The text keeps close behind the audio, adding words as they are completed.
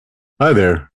Hi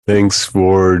there. Thanks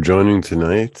for joining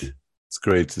tonight. It's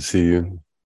great to see you.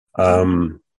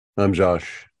 I'm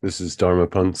Josh. This is Dharma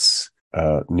Punks,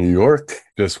 New York.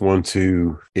 Just want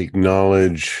to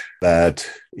acknowledge that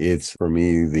it's for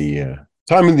me the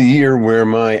time of the year where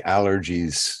my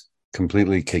allergies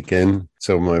completely kick in.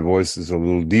 So my voice is a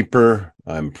little deeper.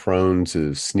 I'm prone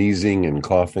to sneezing and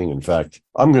coughing. In fact,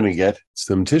 I'm going to get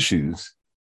some tissues.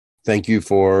 Thank you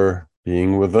for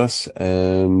being with us.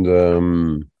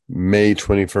 And May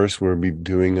 21st, we'll be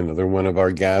doing another one of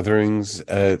our gatherings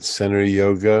at Center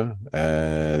Yoga.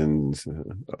 And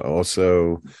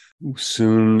also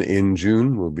soon in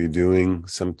June, we'll be doing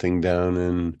something down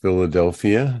in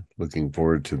Philadelphia. Looking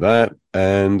forward to that.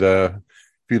 And if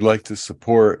you'd like to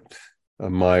support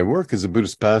my work as a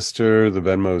Buddhist pastor, the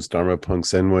Venmo is Dharma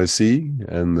Punks NYC,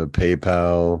 and the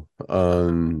PayPal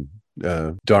on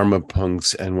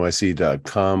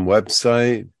dharmapunksnyc.com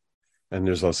website. And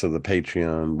there's also the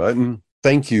Patreon button.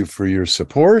 Thank you for your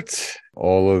support.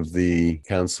 All of the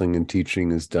counseling and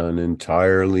teaching is done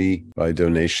entirely by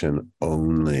donation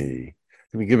only.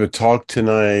 I'm going to give a talk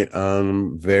tonight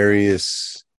on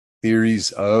various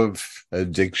theories of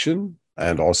addiction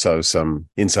and also some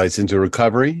insights into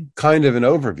recovery, kind of an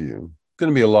overview. It's going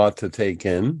to be a lot to take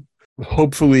in.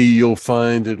 Hopefully, you'll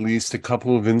find at least a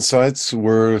couple of insights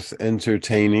worth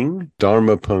entertaining.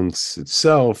 Dharma Punks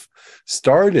itself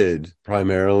started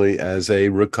primarily as a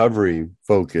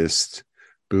recovery-focused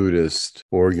Buddhist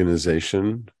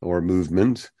organization or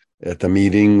movement. At the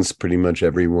meetings, pretty much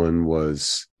everyone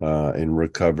was in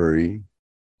recovery.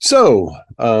 So,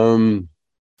 an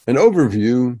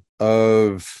overview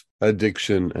of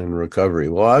addiction and recovery.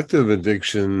 Well, active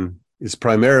addiction is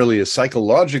primarily a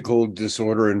psychological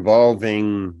disorder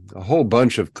involving a whole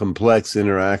bunch of complex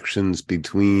interactions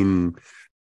between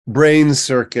brain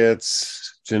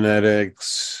circuits,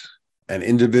 genetics, and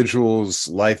individuals'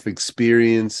 life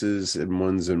experiences in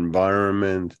one's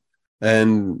environment.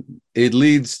 And it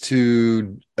leads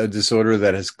to a disorder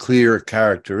that has clear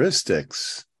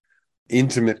characteristics.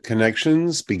 Intimate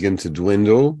connections begin to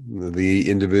dwindle. The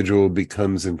individual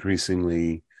becomes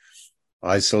increasingly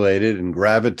isolated and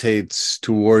gravitates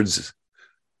towards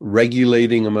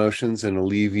regulating emotions and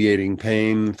alleviating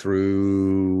pain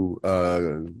through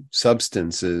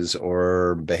substances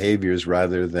or behaviors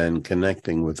rather than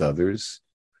connecting with others.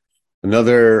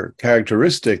 Another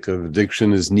characteristic of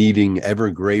addiction is needing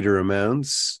ever greater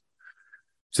amounts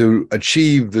to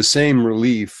achieve the same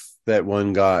relief that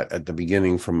one got at the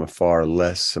beginning from a far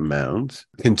less amount,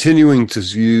 continuing to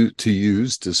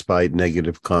use despite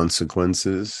negative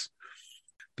consequences.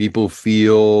 People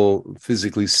feel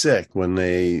physically sick when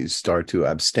they start to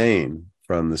abstain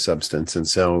from the substance. And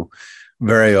so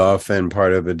very often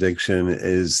part of addiction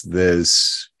is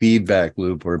this feedback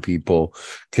loop where people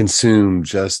consume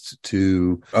just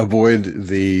to avoid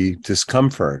the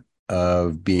discomfort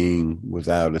of being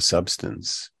without a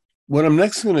substance. What I'm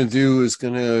next going to do is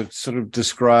going to sort of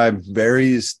describe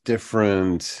various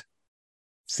different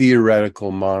theoretical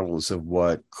models of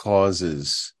what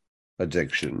causes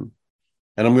addiction.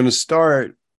 And I'm going to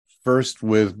start first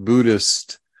with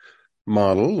Buddhist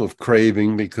model of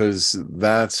craving, because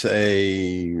that's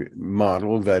a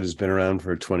model that has been around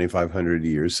for 2,500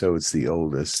 years. So it's the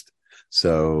oldest.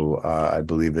 So I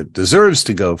believe it deserves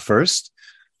to go first.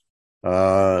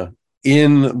 In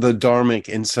the Dharmic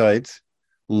insight,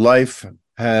 life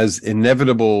has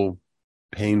inevitable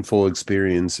painful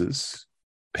experiences,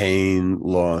 pain,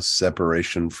 loss,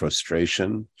 separation,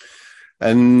 frustration.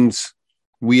 And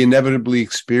we inevitably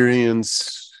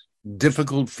experience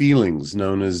difficult feelings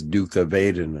known as dukkha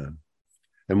vedana.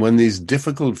 And when these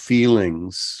difficult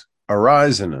feelings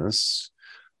arise in us,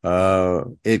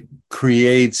 it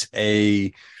creates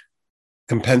a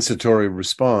compensatory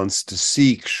response to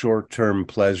seek short-term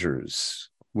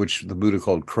pleasures, which the Buddha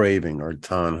called craving or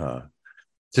tanha,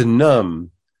 to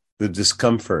numb the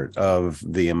discomfort of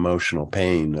the emotional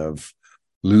pain of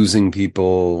losing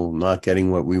people, not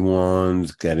getting what we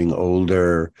want, getting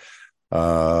older,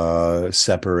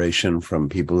 separation from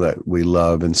people that we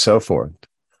love, and so forth.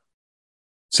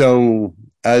 So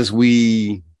as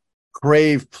we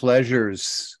crave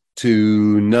pleasures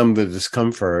to numb the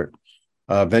discomfort,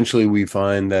 eventually we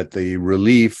find that the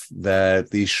relief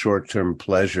that these short-term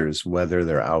pleasures, whether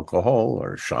they're alcohol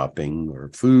or shopping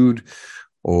or food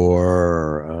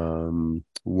or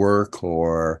work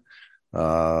or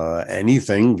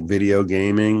anything, video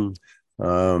gaming,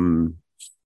 the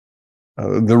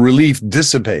relief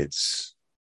dissipates.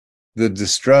 The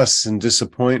distress and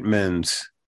disappointment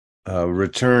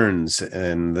returns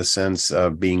in the sense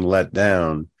of being let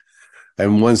down.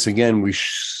 And once again, we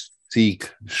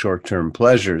seek short-term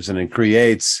pleasures, and it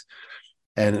creates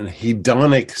and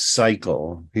hedonic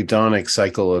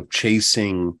cycle of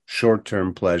chasing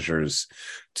short-term pleasures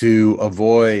to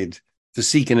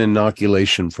seek an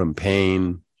inoculation from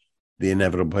pain, the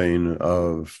inevitable pain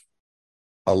of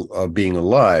being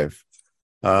alive.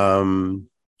 And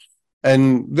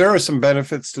there are some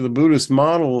benefits to the Buddhist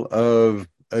model of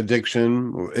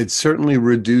addiction. It certainly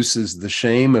reduces the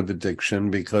shame of addiction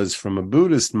because from a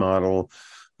Buddhist model,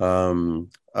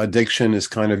 addiction is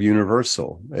kind of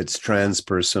universal. It's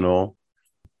transpersonal.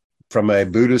 From a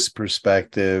Buddhist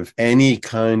perspective, any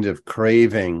kind of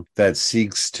craving that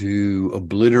seeks to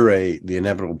obliterate the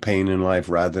inevitable pain in life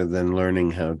rather than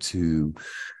learning how to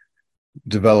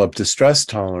develop distress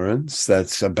tolerance,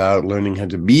 that's about learning how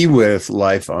to be with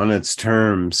life on its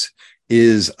terms,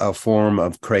 is a form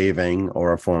of craving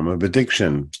or a form of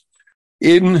addiction.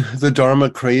 In the Dharma,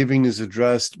 craving is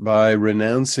addressed by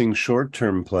renouncing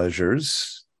short-term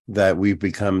pleasures that we've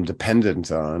become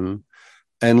dependent on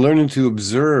and learning to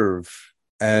observe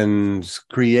and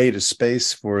create a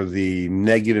space for the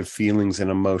negative feelings and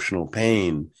emotional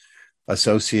pain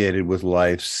associated with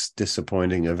life's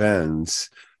disappointing events,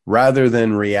 rather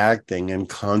than reacting and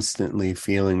constantly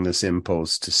feeling this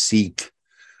impulse to seek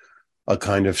a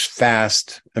kind of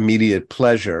fast, immediate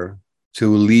pleasure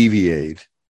to alleviate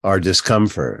our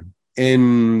discomfort.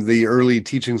 In the early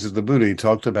teachings of the Buddha, he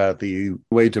talked about the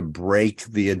way to break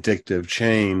the addictive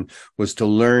chain was to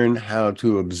learn how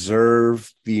to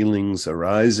observe feelings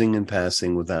arising and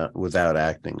passing without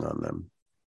acting on them.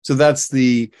 So that's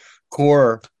the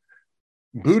core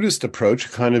Buddhist approach, a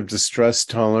kind of distress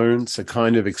tolerance, a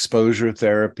kind of exposure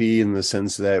therapy in the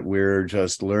sense that we're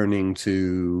just learning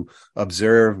to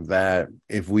observe that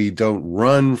if we don't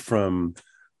run from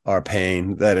our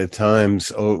pain, that at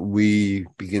times we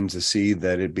begin to see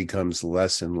that it becomes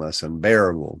less and less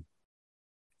unbearable.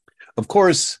 Of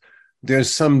course,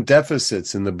 there's some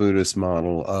deficits in the Buddhist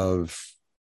model of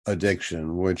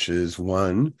addiction, which is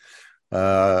one,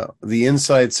 the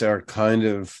insights are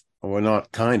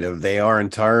they are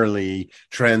entirely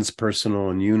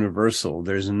transpersonal and universal.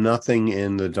 There's nothing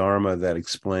in the Dharma that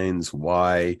explains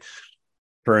why,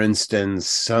 for instance,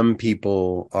 some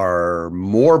people are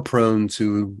more prone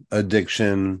to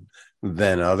addiction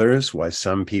than others, why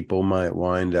some people might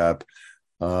wind up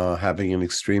having an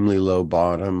extremely low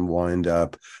bottom, wind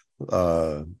up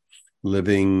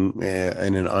living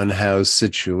in an unhoused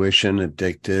situation,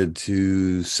 addicted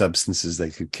to substances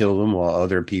that could kill them, while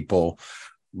other people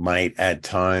might at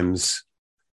times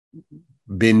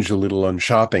binge a little on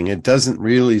shopping. It doesn't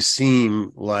really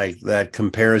seem like that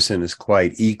comparison is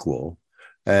quite equal.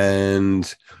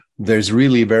 And there's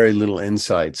really very little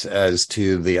insights as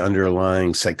to the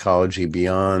underlying psychology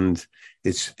beyond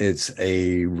it's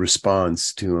a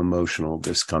response to emotional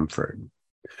discomfort.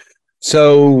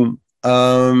 So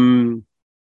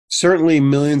certainly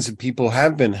millions of people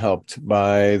have been helped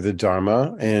by the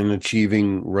Dharma in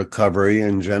achieving recovery,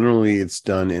 and generally it's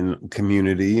done in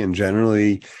community, and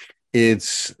generally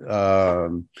it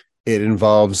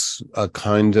involves a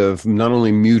kind of not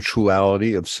only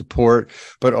mutuality of support,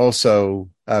 but also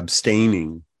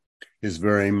abstaining is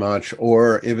very much,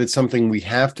 or if it's something we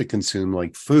have to consume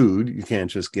like food, you can't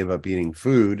just give up eating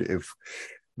food if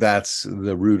that's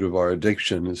the root of our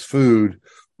addiction is food,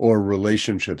 or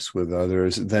relationships with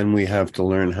others, then we have to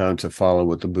learn how to follow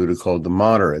what the Buddha called the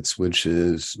moderates, which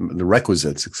is the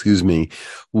requisites,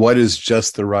 what is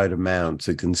just the right amount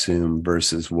to consume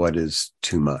versus what is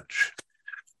too much.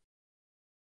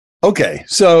 Okay,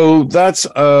 so that's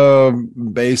a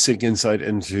basic insight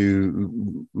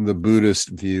into the Buddhist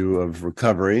view of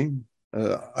recovery.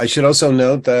 I should also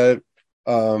note that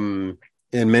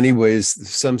in many ways,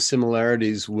 some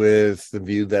similarities with the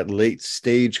view that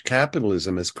late-stage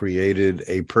capitalism has created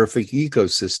a perfect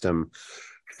ecosystem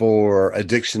for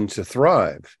addiction to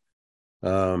thrive.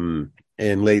 In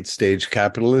late-stage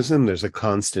capitalism, there's a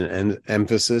constant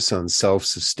emphasis on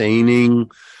self-sustaining.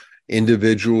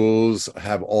 Individuals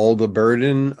have all the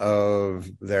burden of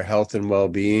their health and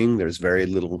well-being. There's very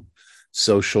little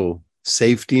social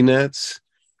safety nets.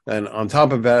 And on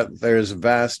top of that, there's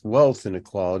vast wealth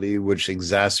inequality, which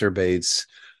exacerbates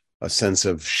a sense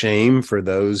of shame for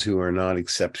those who are not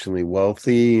exceptionally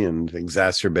wealthy and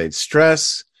exacerbates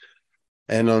stress.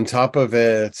 And on top of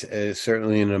it,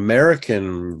 certainly in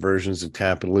American versions of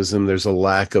capitalism, there's a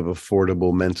lack of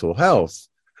affordable mental health,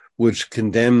 which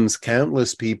condemns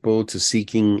countless people to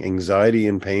seeking anxiety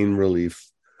and pain relief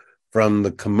from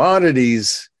the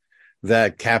commodities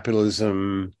that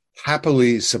capitalism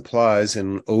happily supplies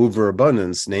in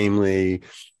overabundance, namely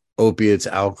opiates,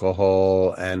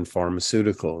 alcohol, and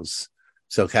pharmaceuticals.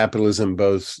 So capitalism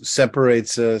both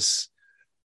separates us,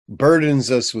 burdens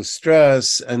us with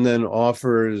stress and then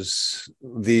offers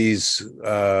these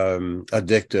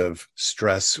addictive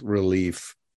stress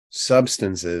relief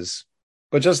substances.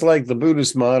 But just like the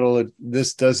Buddhist model,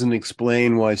 this doesn't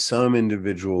explain why some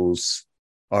individuals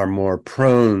are more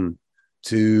prone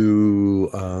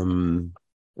to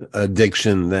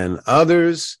addiction than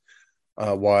others,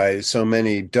 why so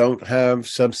many don't have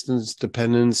substance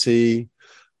dependency.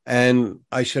 And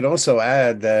I should also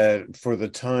add that for the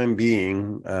time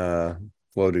being,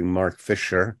 quoting Mark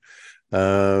Fisher,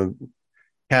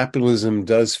 capitalism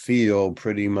does feel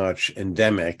pretty much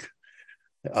endemic.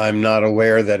 I'm not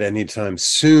aware that anytime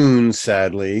soon,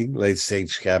 sadly, late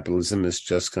stage capitalism is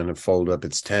just going to fold up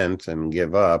its tent and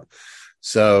give up.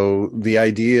 So the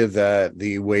idea that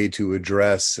the way to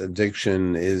address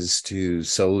addiction is to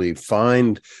solely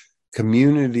find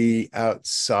community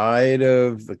outside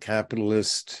of the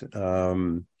capitalist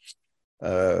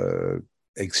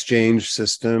exchange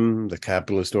system, the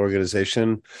capitalist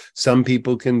organization. Some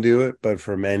people can do it, but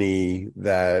for many,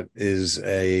 that is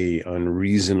a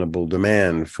unreasonable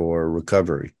demand for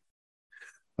recovery.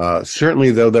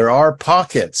 Certainly, though, there are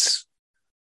pockets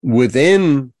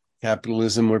within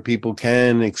capitalism where people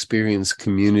can experience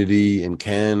community and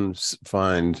can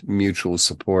find mutual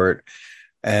support.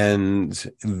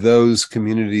 And those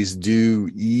communities do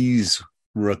ease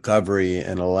recovery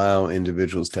and allow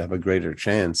individuals to have a greater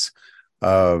chance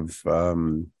of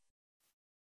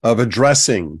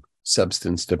addressing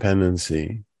substance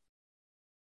dependency.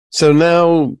 So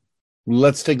now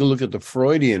let's take a look at the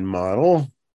Freudian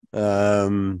model.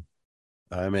 I'm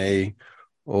a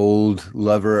old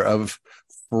lover of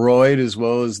Freud as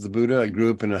well as the Buddha. I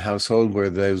grew up in a household where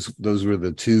those were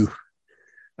the two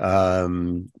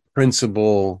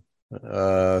principal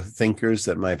thinkers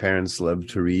that my parents loved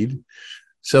to read.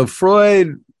 So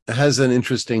Freud has an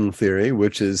interesting theory,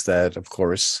 which is that, of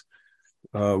course,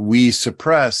 we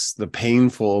suppress the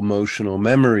painful emotional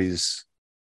memories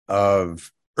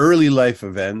of early life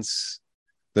events,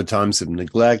 the times of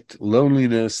neglect,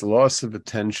 loneliness, loss of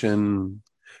attention,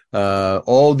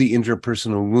 all the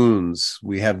interpersonal wounds.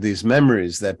 We have these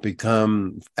memories that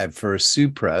become at first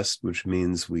suppressed, which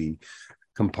means we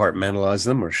compartmentalize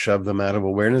them or shove them out of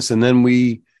awareness, and then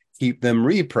we keep them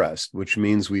repressed, which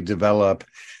means we develop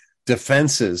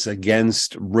defenses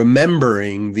against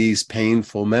remembering these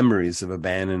painful memories of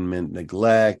abandonment,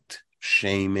 neglect,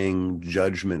 shaming,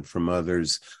 judgment from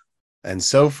others, and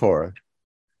so forth.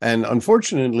 And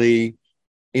unfortunately,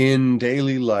 in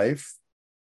daily life,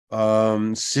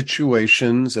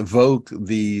 situations evoke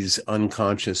these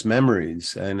unconscious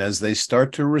memories. And as they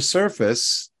start to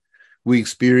resurface, we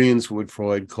experience what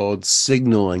Freud called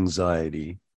signal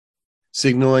anxiety.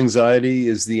 Signal anxiety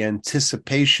is the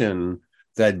anticipation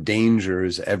that danger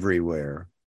is everywhere.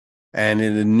 And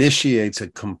it initiates a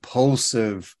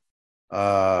compulsive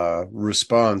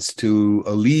response to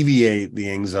alleviate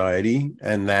the anxiety.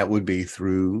 And that would be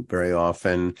through, very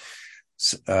often,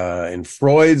 in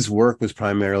Freud's work was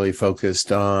primarily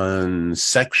focused on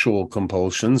sexual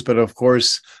compulsions, but of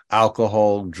course,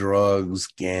 alcohol, drugs,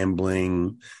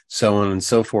 gambling, so on and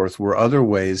so forth were other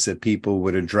ways that people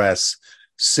would address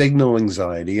signal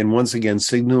anxiety. And once again,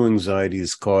 signal anxiety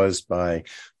is caused by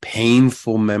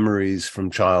painful memories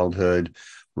from childhood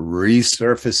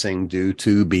resurfacing due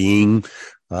to being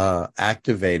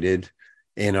activated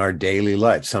in our daily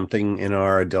life. Something in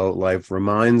our adult life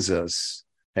reminds us.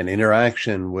 An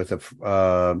interaction with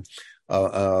a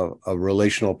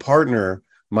relational partner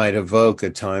might evoke a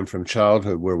time from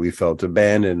childhood where we felt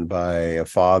abandoned by a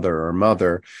father or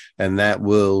mother, and that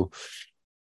will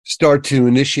start to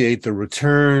initiate the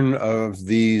return of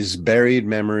these buried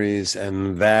memories,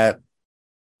 and that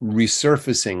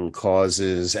resurfacing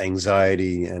causes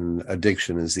anxiety, and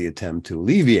addiction is the attempt to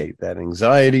alleviate that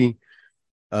anxiety.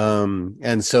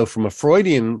 And so from a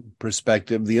Freudian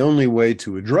perspective, the only way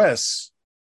to address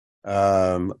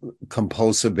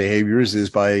compulsive behaviors is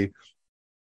by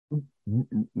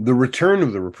the return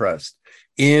of the repressed.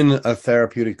 In a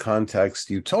therapeutic context,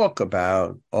 you talk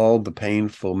about all the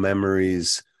painful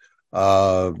memories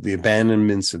of the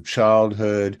abandonments of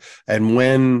childhood. And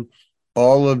when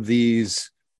all of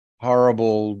these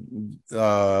horrible,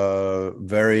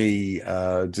 very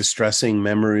distressing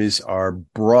memories are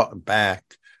brought back,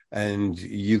 and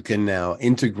you can now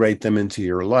integrate them into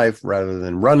your life rather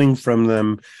than running from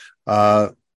them,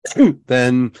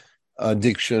 then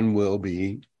addiction will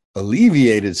be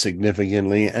alleviated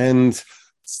significantly. And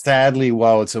sadly,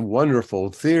 while it's a wonderful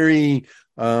theory,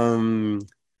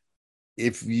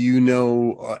 if you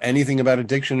know anything about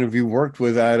addiction, if you worked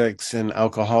with addicts and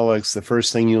alcoholics, the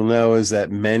first thing you'll know is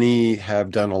that many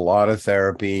have done a lot of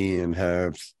therapy and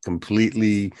have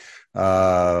completely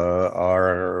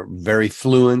are very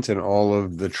fluent in all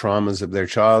of the traumas of their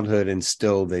childhood, and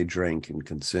still they drink and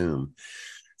consume.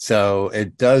 So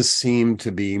it does seem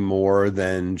to be more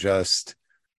than just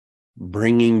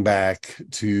bringing back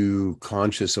to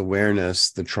conscious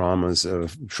awareness the traumas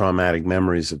of traumatic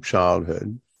memories of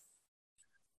childhood.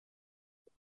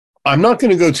 I'm not going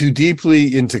to go too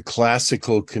deeply into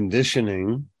classical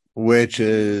conditioning, which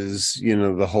is,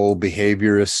 the whole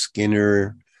behaviorist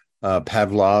Skinner,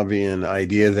 Pavlovian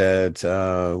idea that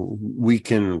we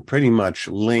can pretty much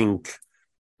link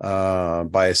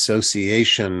by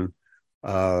association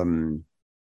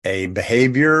a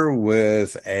behavior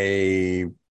with a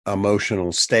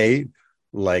emotional state.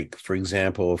 Like, for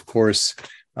example, of course,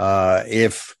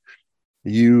 if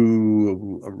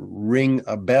you ring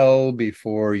a bell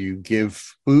before you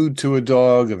give food to a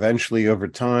dog, eventually over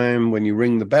time, when you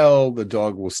ring the bell, the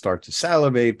dog will start to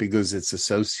salivate because it's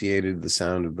associated the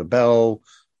sound of the bell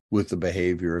with the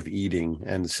behavior of eating.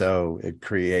 And so it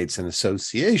creates an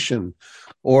association.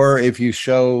 Or if you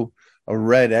show a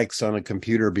red X on a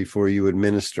computer before you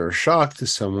administer a shock to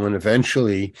someone,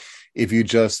 eventually, if you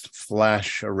just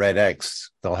flash a red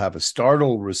X, they'll have a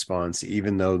startled response,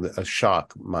 even though a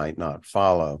shock might not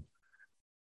follow.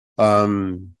 But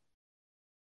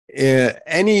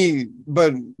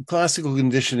classical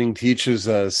conditioning teaches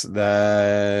us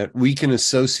that we can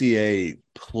associate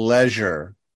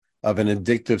pleasure of an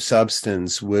addictive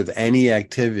substance with any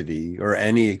activity or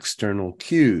any external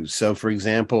cues. So, for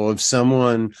example, if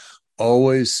someone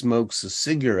always smokes a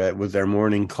cigarette with their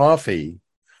morning coffee,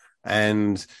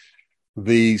 and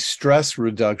the stress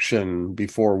reduction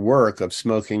before work of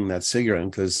smoking that cigarette,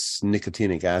 because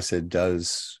nicotinic acid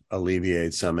does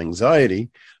alleviate some anxiety,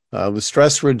 the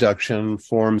stress reduction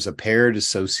forms a paired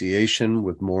association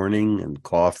with morning and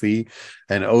coffee.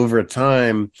 And over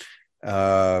time,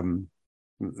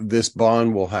 this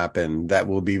bond will happen that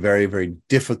will be very, very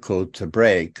difficult to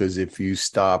break, because if you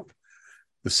stop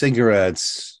the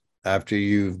cigarettes after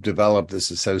you've developed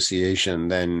this association,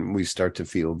 then we start to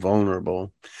feel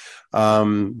vulnerable.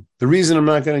 The reason I'm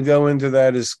not going to go into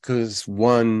that is because,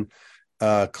 one,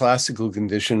 classical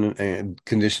conditioning and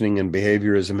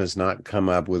behaviorism has not come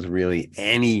up with really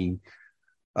any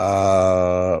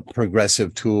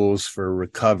progressive tools for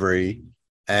recovery.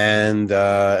 And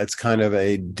it's kind of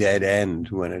a dead end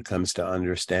when it comes to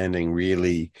understanding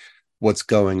really what's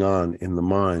going on in the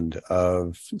mind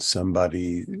of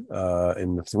somebody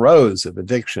in the throes of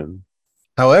addiction.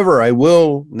 However, I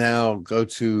will now go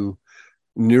to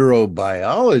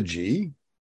neurobiology,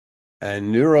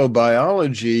 and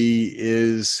neurobiology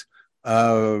is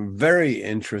a very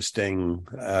interesting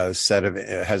has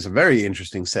a very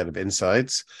interesting set of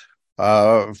insights.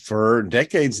 For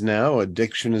decades now,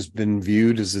 addiction has been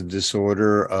viewed as a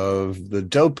disorder of the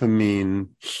dopamine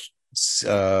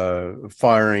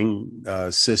firing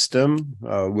system,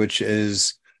 which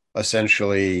is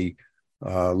essentially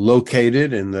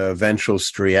located in the ventral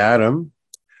striatum.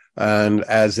 And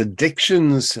as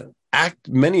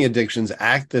many addictions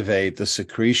activate the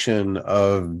secretion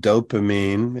of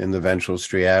dopamine in the ventral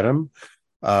striatum,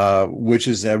 which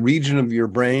is a region of your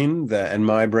brain and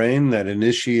my brain that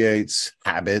initiates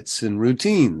habits and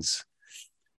routines.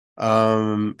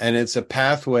 And it's a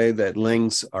pathway that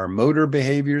links our motor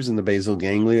behaviors in the basal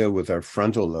ganglia with our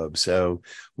frontal lobe. So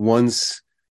once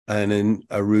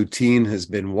a routine has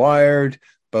been wired,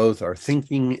 both our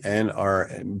thinking and our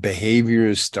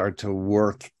behaviors start to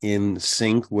work in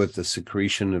sync with the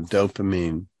secretion of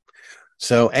dopamine.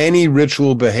 So any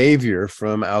ritual behavior,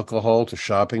 from alcohol to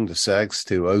shopping to sex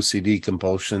to OCD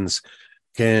compulsions,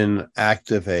 can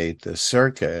activate the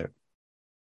circuit.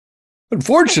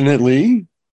 Unfortunately,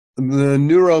 the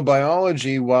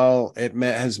neurobiology, while it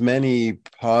has many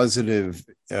positive,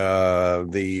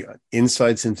 the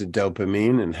insights into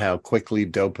dopamine and how quickly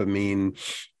dopamine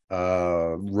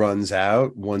runs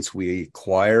out once we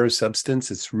acquire a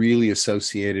substance, it's really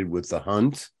associated with the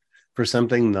hunt for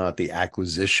something, not the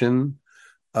acquisition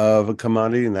of a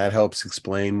commodity. And that helps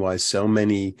explain why so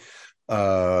many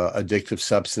addictive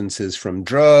substances, from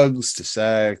drugs to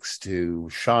sex to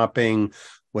shopping,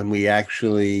 when we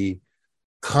actually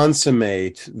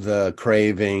consummate the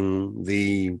craving,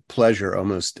 the pleasure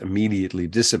almost immediately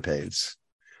dissipates.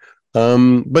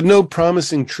 But no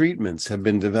promising treatments have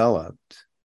been developed.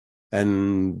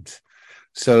 And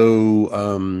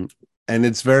so, and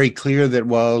it's very clear that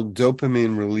while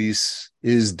dopamine release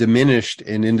is diminished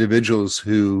in individuals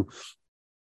who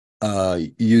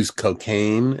use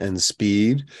cocaine and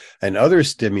speed and other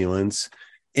stimulants,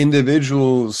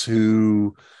 individuals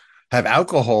who have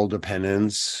alcohol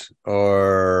dependence,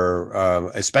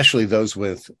 or especially those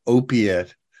with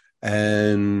opiate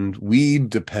and weed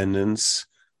dependents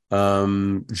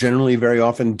generally very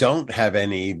often don't have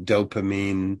any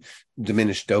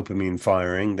diminished dopamine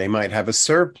firing. They might have a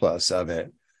surplus of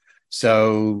it.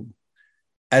 So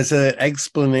as an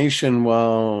explanation,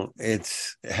 while it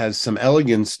has some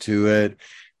elegance to it,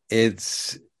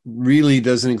 it's really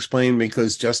doesn't explain,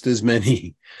 because just as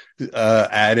many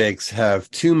addicts have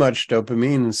too much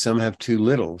dopamine and some have too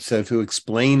little. So to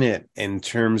explain it in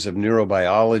terms of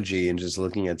neurobiology and just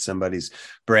looking at somebody's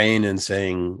brain and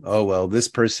saying, oh, well, this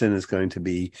person is going to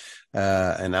be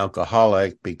an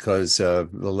alcoholic because the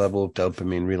level of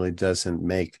dopamine, really doesn't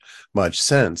make much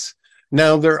sense.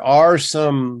 Now, there are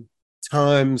some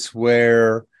times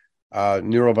where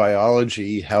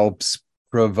neurobiology helps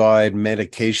provide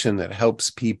medication that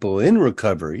helps people in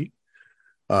recovery.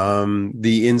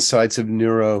 The insights of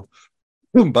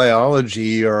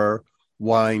neurobiology are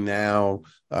why now,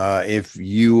 if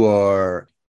you are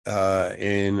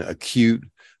in acute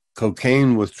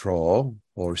cocaine withdrawal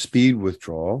or speed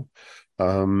withdrawal,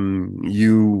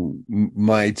 you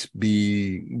might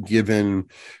be given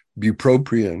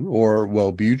bupropion or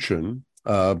Wellbutrin,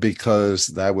 because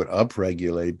that would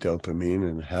upregulate dopamine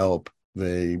and help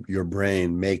your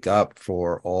brain make up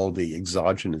for all the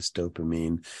exogenous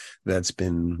dopamine that's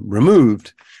been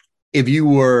removed. If you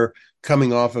were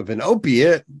coming off of an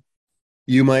opiate,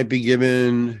 you might be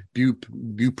given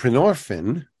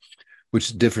buprenorphine, which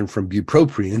is different from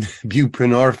bupropion.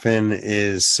 Buprenorphine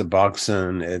is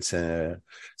Suboxone. It's a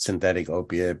synthetic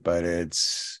opiate, but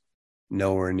it's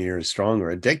nowhere near as strong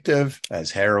or addictive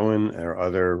as heroin or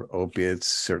other opiates,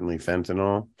 certainly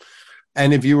fentanyl.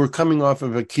 And if you were coming off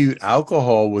of acute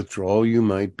alcohol withdrawal, you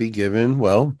might be given,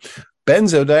 well,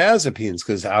 benzodiazepines,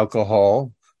 because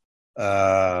alcohol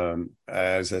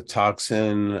as a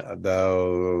toxin,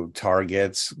 though,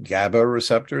 targets GABA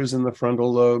receptors in the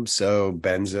frontal lobe. So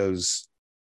benzos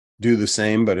do the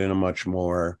same, but in a much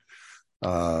more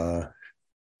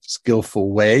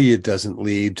skillful way. It doesn't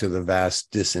lead to the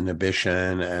vast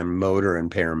disinhibition and motor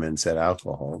impairments that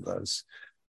alcohol does.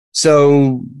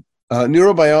 So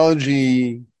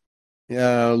neurobiology,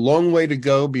 long way to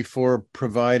go before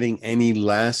providing any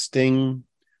lasting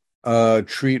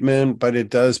treatment, but it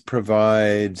does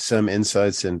provide some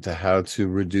insights into how to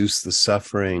reduce the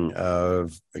suffering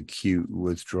of acute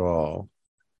withdrawal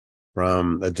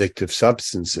from addictive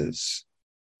substances.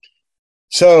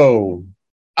 So,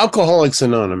 Alcoholics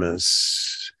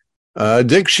Anonymous.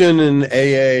 Addiction in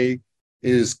AA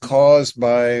is caused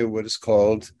by what is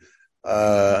called,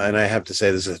 and I have to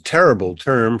say this is a terrible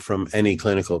term from any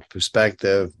clinical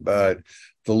perspective, but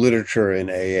the literature in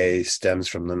AA stems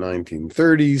from the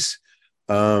 1930s.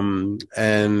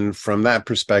 And from that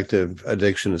perspective,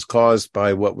 addiction is caused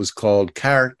by what was called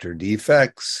character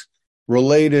defects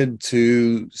related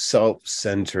to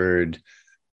self-centered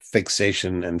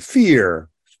fixation and fear.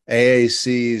 AA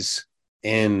sees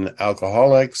in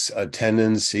alcoholics a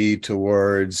tendency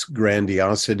towards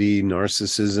grandiosity,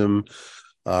 narcissism,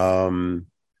 an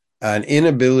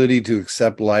inability to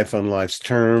accept life on life's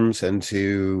terms and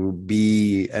to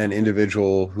be an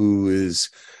individual who is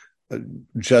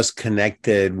just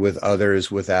connected with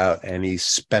others without any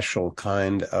special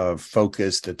kind of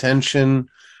focused attention.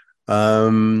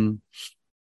 While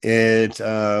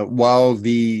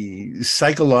the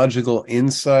psychological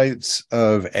insights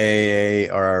of AA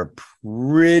are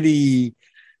pretty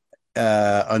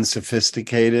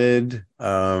unsophisticated,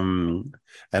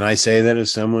 and I say that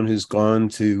as someone who's gone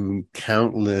to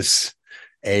countless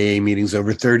AA meetings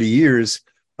over 30 years,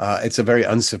 it's a very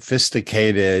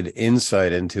unsophisticated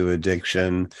insight into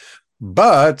addiction,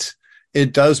 but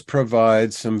it does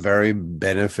provide some very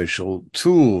beneficial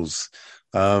tools.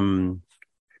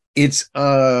 It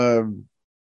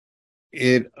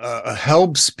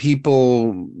helps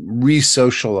people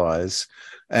re-socialize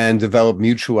and develop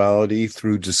mutuality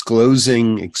through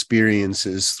disclosing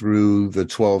experiences through the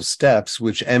 12 steps,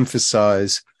 which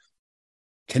emphasize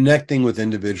connecting with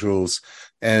individuals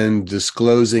and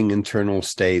disclosing internal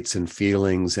states and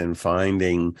feelings and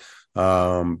finding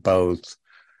both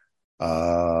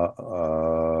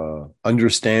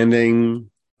understanding,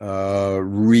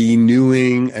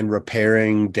 renewing and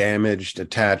repairing damaged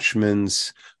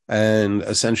attachments, and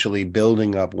essentially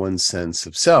building up one's sense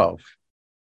of self.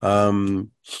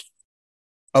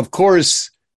 Of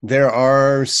course, there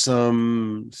are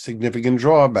some significant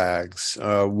drawbacks.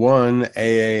 One,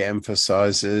 AA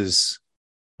emphasizes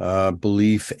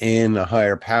belief in a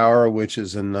higher power, which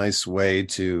is a nice way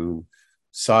to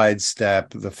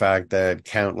sidestep the fact that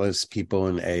countless people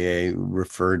in AA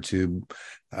refer to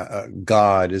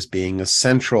God as being a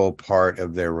central part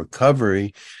of their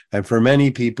recovery. And for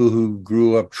many people who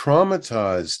grew up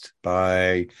traumatized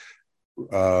by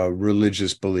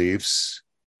religious beliefs,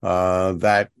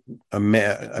 that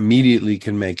immediately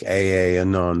can make AA a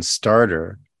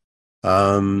non-starter.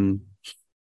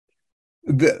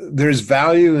 There's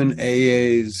value in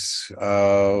AAs.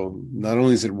 Not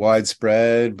only is it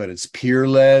widespread, but it's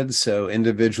peer-led. So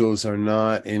individuals are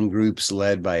not in groups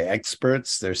led by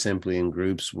experts. They're simply in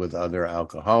groups with other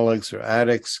alcoholics or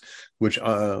addicts, which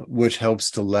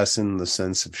helps to lessen the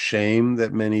sense of shame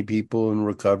that many people in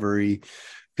recovery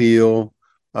feel.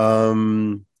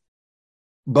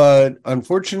 But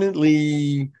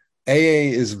unfortunately,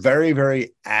 AA is very,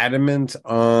 very adamant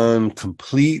on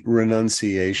complete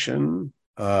renunciation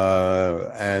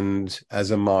and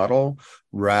as a model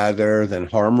rather than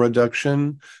harm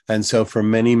reduction. And so for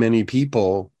many, many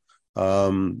people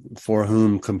for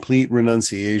whom complete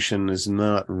renunciation is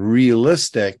not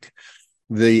realistic,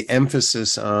 the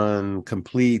emphasis on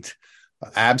complete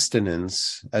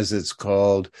abstinence, as it's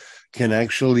called, can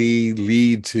actually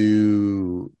lead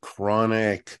to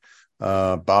chronic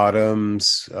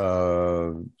bottoms,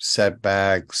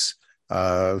 setbacks,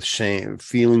 shame,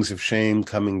 feelings of shame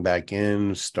coming back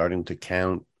in, starting to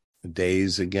count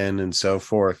days again, and so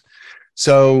forth.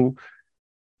 So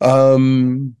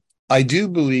I do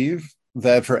believe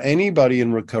that for anybody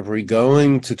in recovery,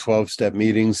 going to 12-step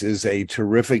meetings is a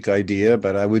terrific idea,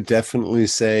 but I would definitely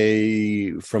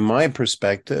say, from my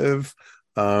perspective,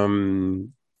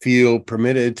 feel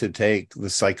permitted to take the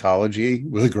psychology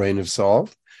with a grain of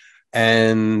salt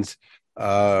and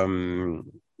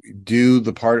do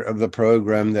the part of the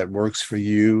program that works for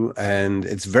you. And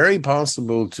it's very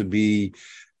possible to be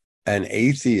an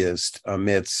atheist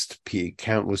amidst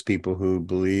countless people who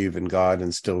believe in God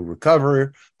and still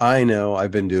recover. I know, I've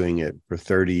been doing it for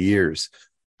 30 years,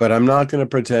 but I'm not going to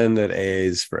pretend that AA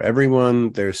is for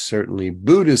everyone. There's certainly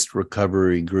Buddhist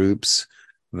recovery groups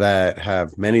that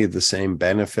have many of the same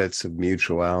benefits of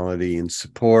mutuality and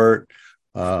support,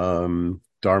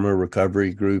 Dharma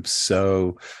recovery groups.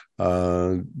 So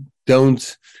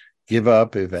don't give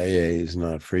up if AA is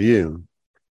not for you.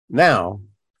 Now,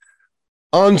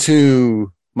 on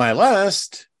to my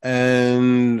last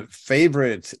and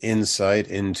favorite insight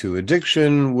into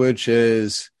addiction, which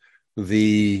is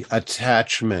the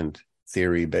attachment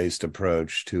theory-based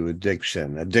approach to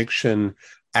addiction. Addiction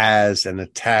as an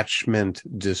attachment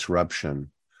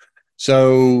disruption.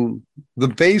 So the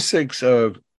basics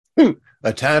of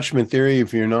attachment theory,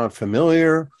 if you're not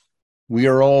familiar, we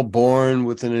are all born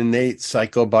with an innate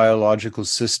psychobiological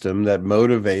system that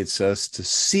motivates us to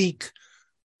seek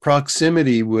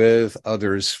proximity with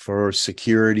others for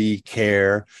security,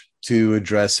 care, to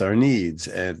address our needs.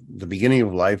 At the beginning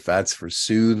of life, that's for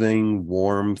soothing,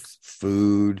 warmth,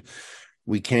 food.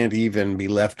 We can't even be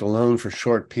left alone for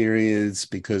short periods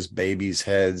because babies'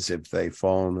 heads, if they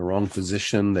fall in the wrong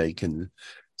position, they can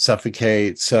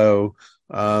suffocate. So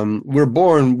we're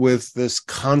born with this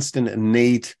constant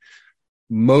innate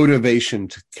motivation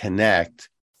to connect.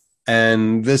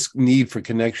 And this need for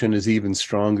connection is even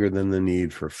stronger than the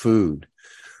need for food.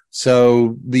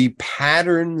 So the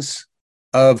patterns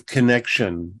of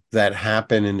connection that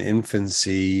happen in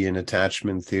infancy in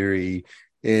attachment theory,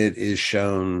 it is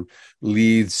shown,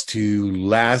 leads to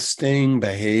lasting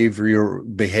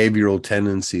behavioral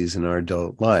tendencies in our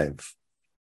adult life.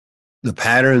 The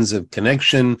patterns of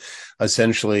connection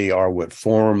essentially are what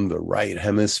form the right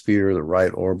hemisphere, the right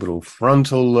orbital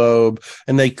frontal lobe,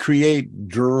 and they create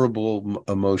durable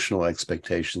emotional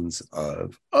expectations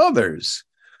of others.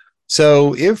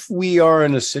 So if we are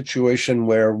in a situation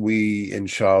where we in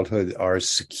childhood are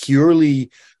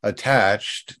securely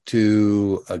attached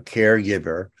to a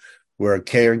caregiver, where a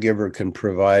caregiver can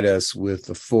provide us with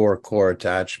the 4 core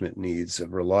attachment needs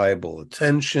of reliable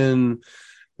attention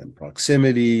and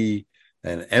proximity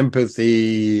and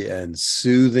empathy and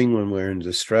soothing when we're in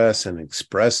distress and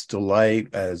express delight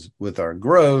as with our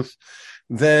growth,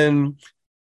 then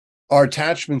our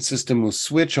attachment system will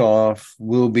switch off.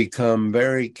 We'll become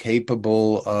very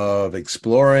capable of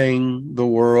exploring the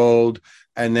world.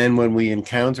 And then when we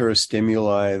encounter a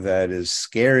stimuli that is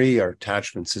scary, our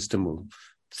attachment system will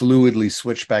fluidly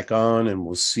switch back on and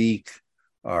we'll seek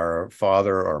our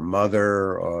father or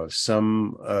mother or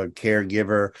some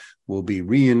caregiver. Will be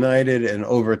reunited, and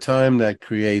over time that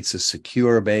creates a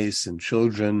secure base, and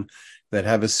children that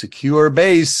have a secure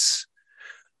base,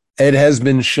 it has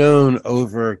been shown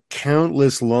over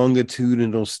countless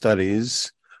longitudinal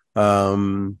studies,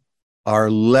 are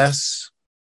less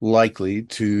likely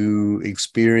to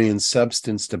experience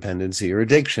substance dependency or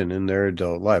addiction in their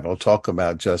adult life. I'll talk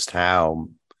about just how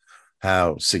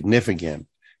significant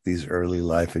these early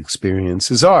life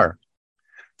experiences are.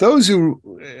 Those who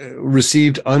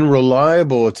received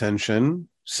unreliable attention,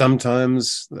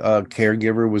 sometimes a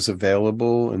caregiver was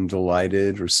available and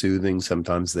delighted or soothing.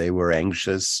 Sometimes they were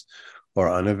anxious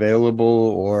or unavailable,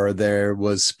 or there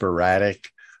was sporadic,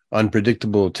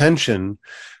 unpredictable attention.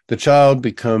 The child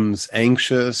becomes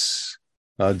anxious,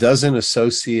 doesn't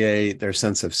associate their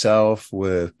sense of self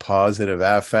with positive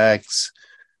affects,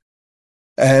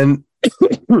 and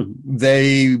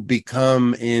they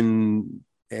become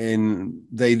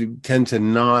they tend to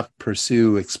not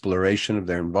pursue exploration of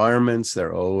their environments.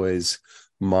 They're always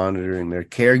monitoring their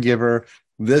caregiver.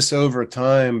 This over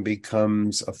time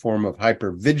becomes a form of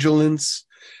hypervigilance.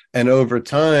 And over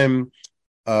time,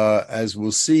 as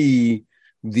we'll see,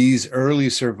 these early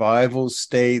survival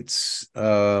states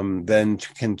then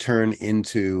can turn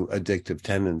into addictive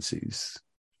tendencies.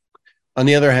 On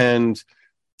the other hand,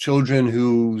 children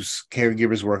whose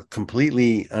caregivers were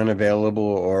completely unavailable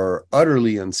or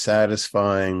utterly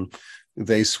unsatisfying,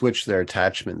 they switch their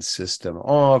attachment system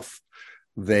off.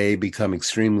 They become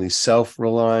extremely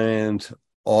self-reliant,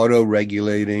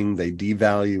 auto-regulating. They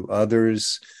devalue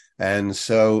others. And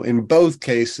so in both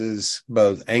cases,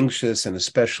 both anxious and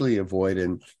especially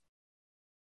avoidant,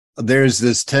 there's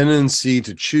this tendency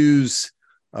to choose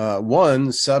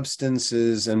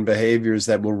substances and behaviors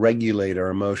that will regulate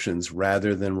our emotions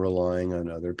rather than relying on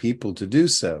other people to do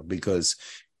so. Because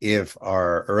if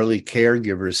our early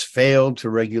caregivers failed to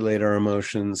regulate our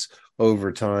emotions,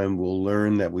 over time, we'll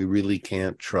learn that we really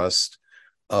can't trust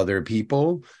other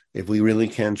people. If we really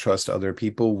can't trust other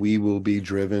people, we will be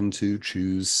driven to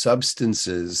choose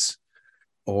substances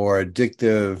or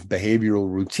addictive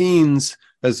behavioral routines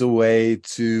as a way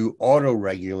to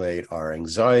auto-regulate our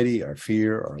anxiety, our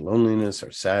fear, our loneliness,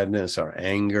 our sadness, our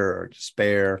anger, our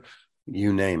despair,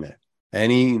 you name it.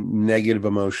 Any negative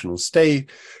emotional state,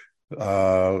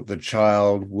 the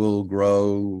child will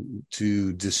grow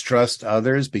to distrust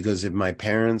others, because if my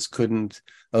parents couldn't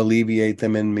alleviate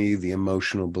them in me, the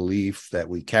emotional belief that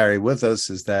we carry with us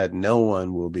is that no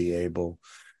one will be able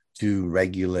to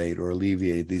regulate or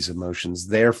alleviate these emotions.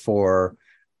 Therefore,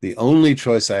 the only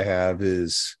choice I have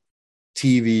is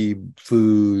TV,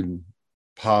 food,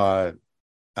 pot,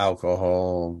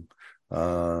 alcohol,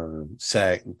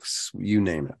 sex, you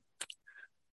name it.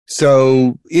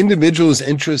 So individuals,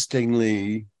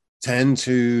 interestingly, tend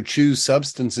to choose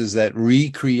substances that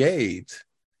recreate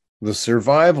the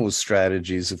survival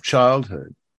strategies of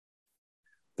childhood.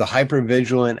 The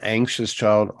hypervigilant, anxious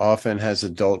child often has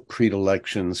adult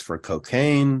predilections for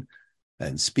cocaine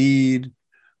and speed.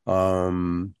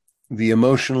 The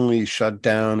emotionally shut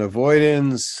down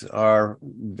avoidants are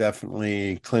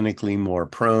definitely clinically more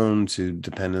prone to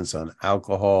dependence on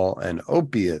alcohol and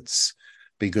opiates,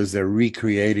 because they're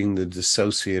recreating the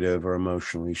dissociative or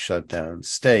emotionally shut down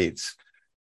states.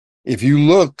 If you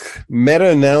look,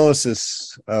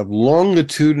 meta-analysis of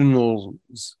longitudinal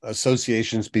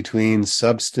associations between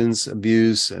substance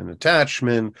abuse and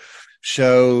attachment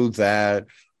show that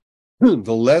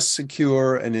the less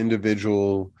secure an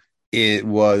individual it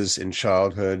was in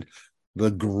childhood,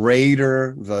 the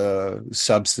greater the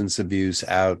substance abuse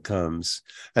outcomes.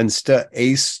 And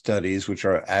ACE studies, which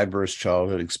are adverse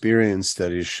childhood experience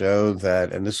studies, show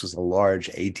that, and this was a large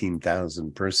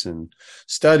 18,000 person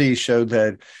study, showed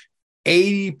that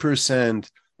 80%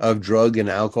 of drug and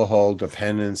alcohol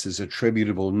dependence is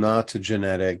attributable not to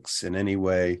genetics in any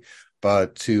way,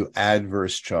 but to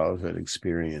adverse childhood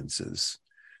experiences.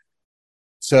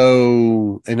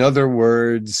 So, in other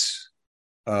words,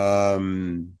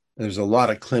 there's a lot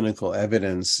of clinical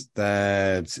evidence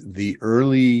that the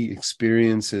early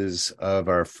experiences of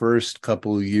our first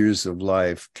couple of years of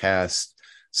life cast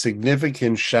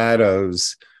significant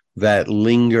shadows that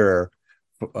linger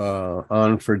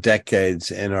on for decades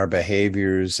in our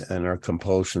behaviors and our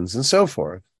compulsions and so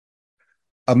forth.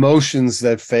 Emotions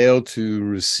that fail to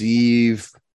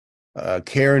receive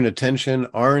care and attention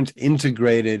aren't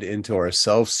integrated into our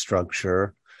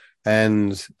self-structure.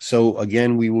 And so,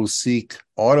 again, we will seek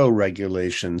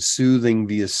auto-regulation, soothing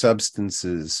via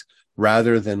substances,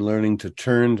 rather than learning to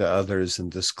turn to others and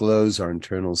disclose our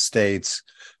internal states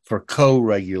for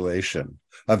co-regulation.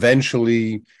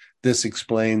 Eventually, this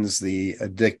explains the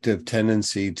addictive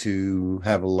tendency to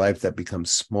have a life that becomes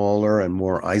smaller and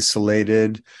more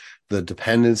isolated, the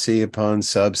dependency upon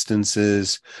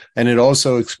substances, and it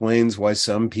also explains why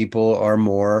some people are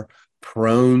more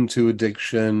prone to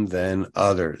addiction than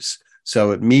others.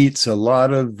 So it meets a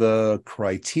lot of the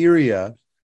criteria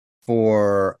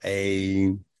for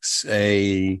a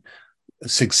a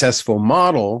successful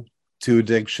model to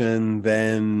addiction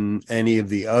than any of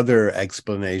the other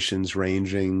explanations,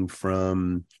 ranging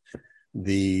from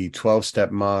the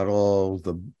 12-step model,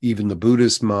 even the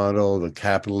Buddhist model, the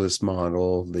capitalist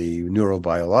model, the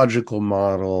neurobiological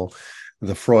model,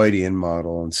 the Freudian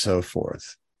model, and so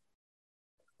forth.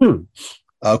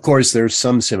 Of course, there's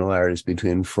some similarities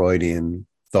between Freudian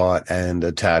thought and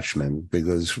attachment,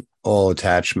 because all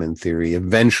attachment theory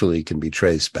eventually can be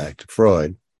traced back to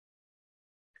Freud.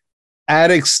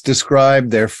 Addicts describe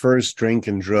their first drink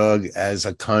and drug as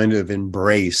a kind of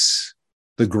embrace,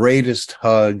 the greatest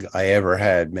hug I ever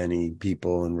had, many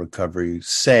people in recovery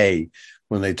say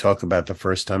when they talk about the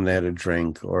first time they had a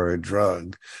drink or a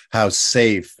drug, how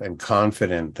safe and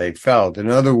confident they felt. In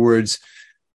other words,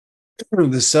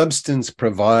 the substance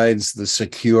provides the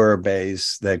secure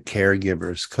base that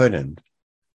caregivers couldn't.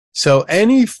 So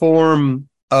any form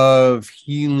of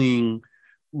healing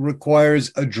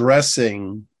requires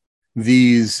addressing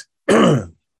these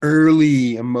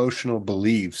early emotional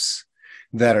beliefs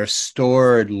that are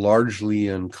stored largely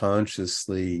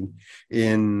unconsciously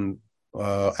in,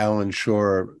 Alan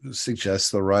Shore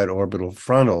suggests, the right orbital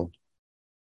frontal.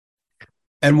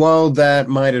 And while that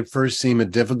might at first seem a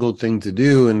difficult thing to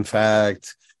do, in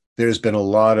fact, there's been a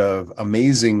lot of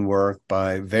amazing work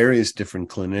by various different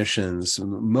clinicians,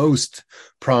 most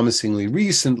promisingly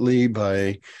recently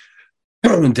by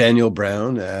Daniel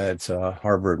Brown at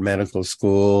Harvard Medical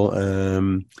School.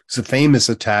 He's a famous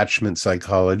attachment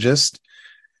psychologist.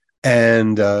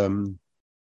 And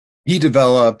he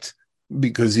developed,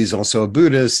 because he's also a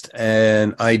Buddhist,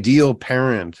 an ideal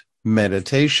parent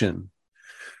meditation,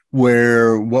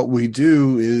 where what we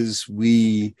do is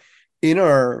in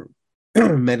our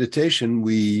meditation,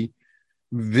 we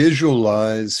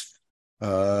visualize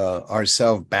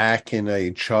ourselves back in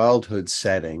a childhood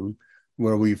setting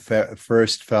where we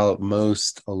first felt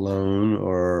most alone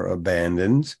or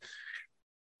abandoned.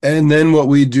 And then what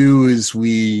we do is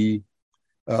we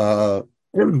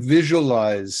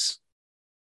visualize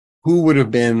who would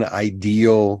have been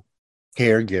ideal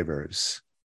caregivers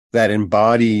that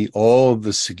embody all of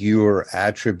the secure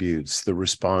attributes, the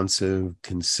responsive,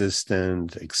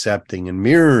 consistent, accepting, and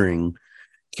mirroring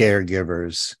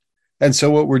caregivers. And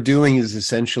so what we're doing is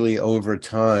essentially, over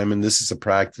time, and this is a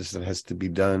practice that has to be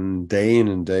done day in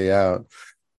and day out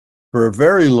for a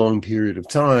very long period of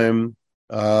time,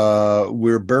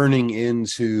 we're burning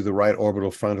into the right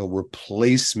orbital frontal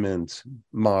replacement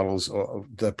models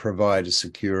that provide a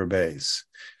secure base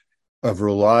of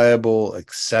reliable,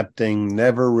 accepting,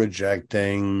 never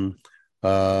rejecting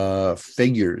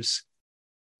figures.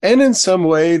 And in some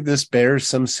way, this bears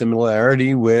some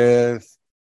similarity with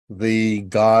the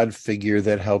God figure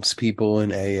that helps people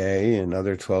in AA and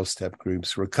other 12-step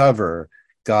groups recover.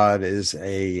 God is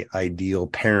an ideal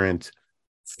parent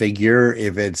figure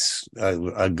if it's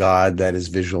a God that is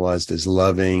visualized as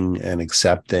loving and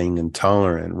accepting and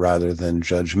tolerant rather than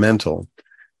judgmental.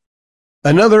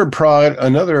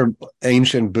 Another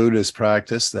ancient Buddhist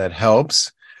practice that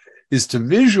helps is to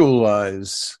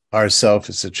visualize ourselves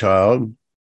as a child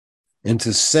and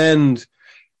to send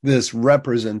this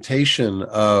representation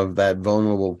of that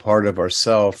vulnerable part of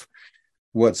ourself,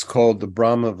 what's called the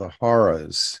Brahma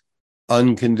Viharas,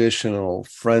 unconditional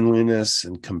friendliness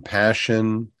and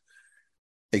compassion,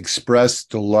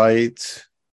 expressed delight,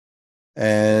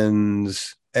 and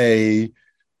a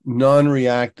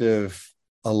non-reactive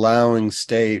allowing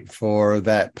state for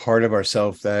that part of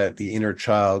ourself, that the inner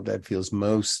child that feels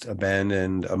most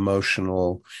abandoned,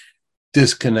 emotional,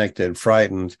 disconnected,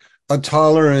 frightened, a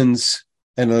tolerance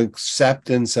and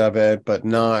acceptance of it, but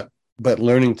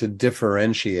learning to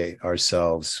differentiate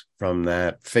ourselves from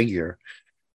that figure.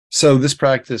 So this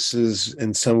practice is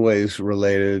in some ways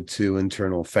related to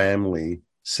internal family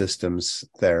systems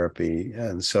therapy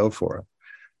and so forth.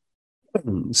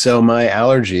 So my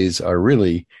allergies are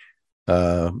really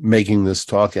making this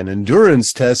talk an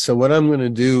endurance test. So what I'm going to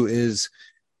do is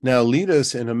now lead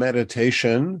us in a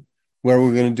meditation where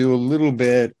we're going to do a little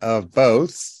bit of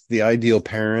both the ideal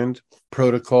parent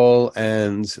protocol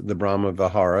and the Brahma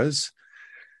Viharas,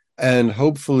 and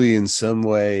hopefully in some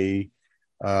way,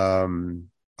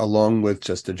 along with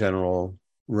just a general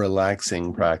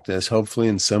relaxing practice, hopefully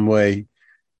in some way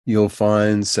you'll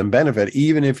find some benefit,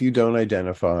 even if you don't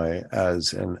identify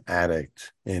as an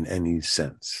addict in any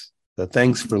sense. So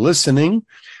thanks for listening.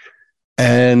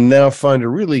 And now find a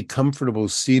really comfortable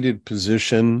seated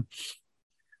position.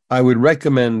 I would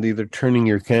recommend either turning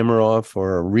your camera off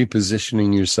or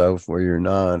repositioning yourself where you're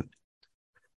not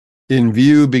in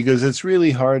view, because it's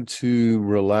really hard to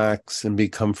relax and be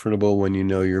comfortable when you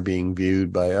know you're being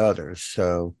viewed by others.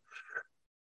 So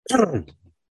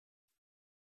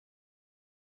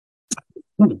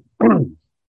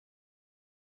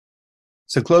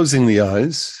So closing the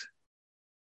eyes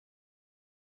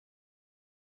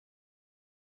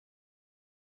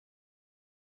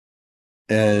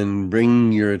and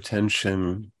bringing your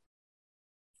attention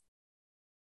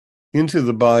into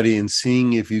the body and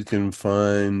seeing if you can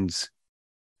find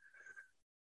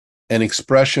an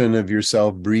expression of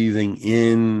yourself breathing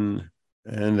in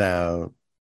and out,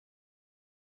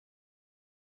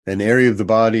 an area of the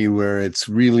body where it's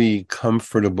really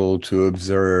comfortable to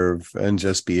observe and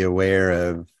just be aware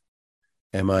of,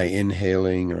 am I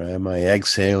inhaling or am I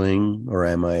exhaling or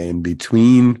am I in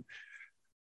between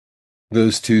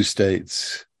those two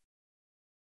states?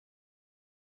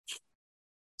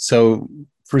 So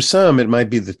for some, it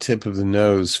might be the tip of the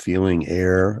nose feeling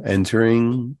air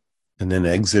entering and then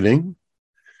exiting.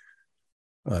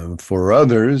 For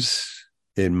others,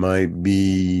 it might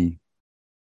be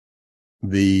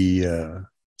the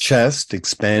chest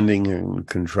expanding and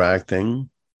contracting,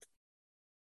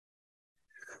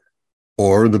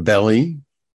 or the belly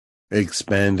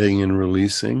expanding and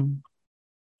releasing.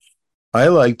 I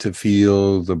like to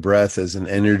feel the breath as an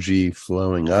energy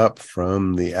flowing up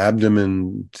from the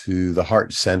abdomen to the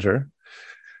heart center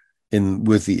in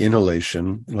with the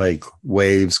inhalation, like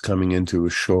waves coming into a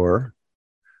shore.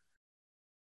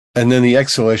 And then the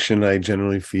exhalation I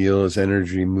generally feel is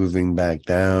energy moving back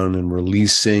down and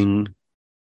releasing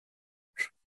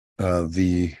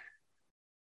the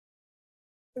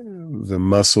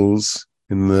muscles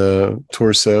in the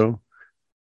torso.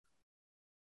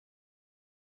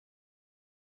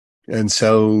 And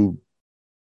so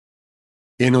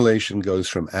inhalation goes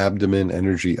from abdomen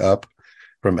energy up,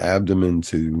 from abdomen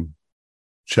to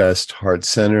chest, heart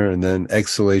center, and then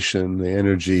exhalation, the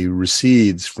energy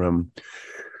recedes from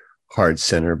heart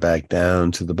center back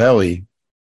down to the belly.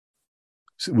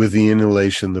 So with the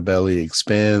inhalation, the belly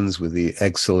expands. With the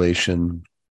exhalation,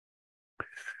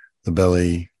 the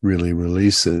belly really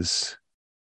releases.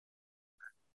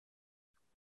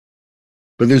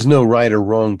 But there's no right or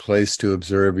wrong place to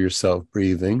observe yourself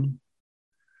breathing.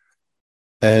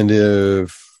 And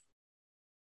if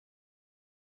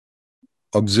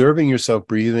observing yourself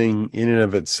breathing in and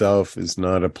of itself is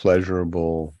not a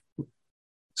pleasurable,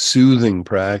 soothing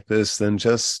practice, then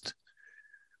just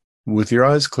with your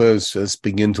eyes closed, just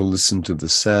begin to listen to the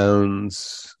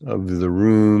sounds of the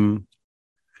room,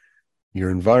 your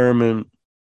environment,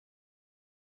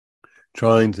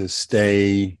 trying to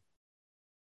stay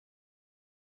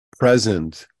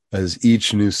present as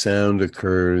each new sound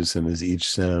occurs and as each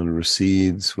sound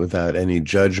recedes without any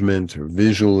judgment or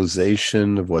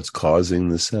visualization of what's causing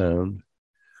the sound.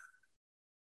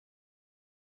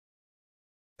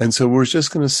 And so we're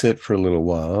just going to sit for a little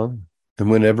while.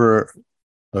 And whenever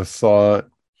a thought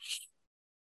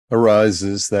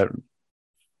arises that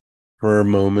for a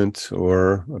moment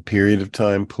or a period of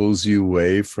time pulls you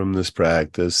away from this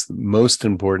practice, most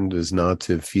important is not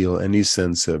to feel any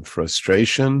sense of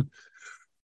frustration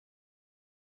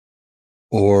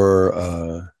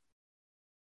or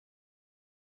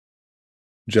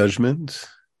judgment.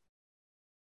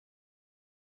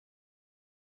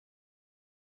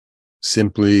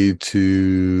 Simply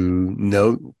to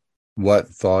note what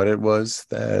thought it was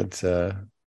that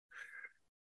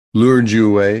lured you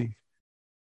away.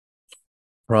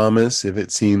 Promise, if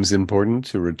it seems important,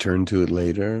 to return to it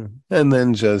later. And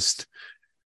then just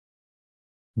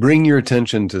bring your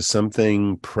attention to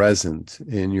something present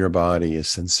in your body, a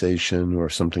sensation or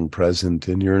something present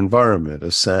in your environment,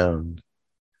 a sound.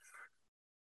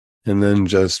 And then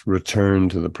just return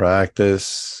to the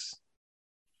practice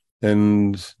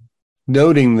and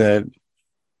noting that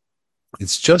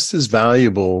it's just as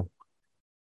valuable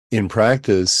in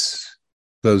practice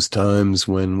those times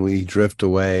when we drift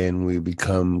away and we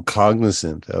become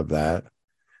cognizant of that.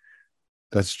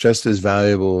 That's just as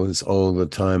valuable as all the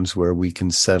times where we can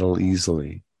settle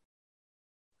easily.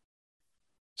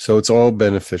 So it's all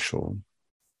beneficial.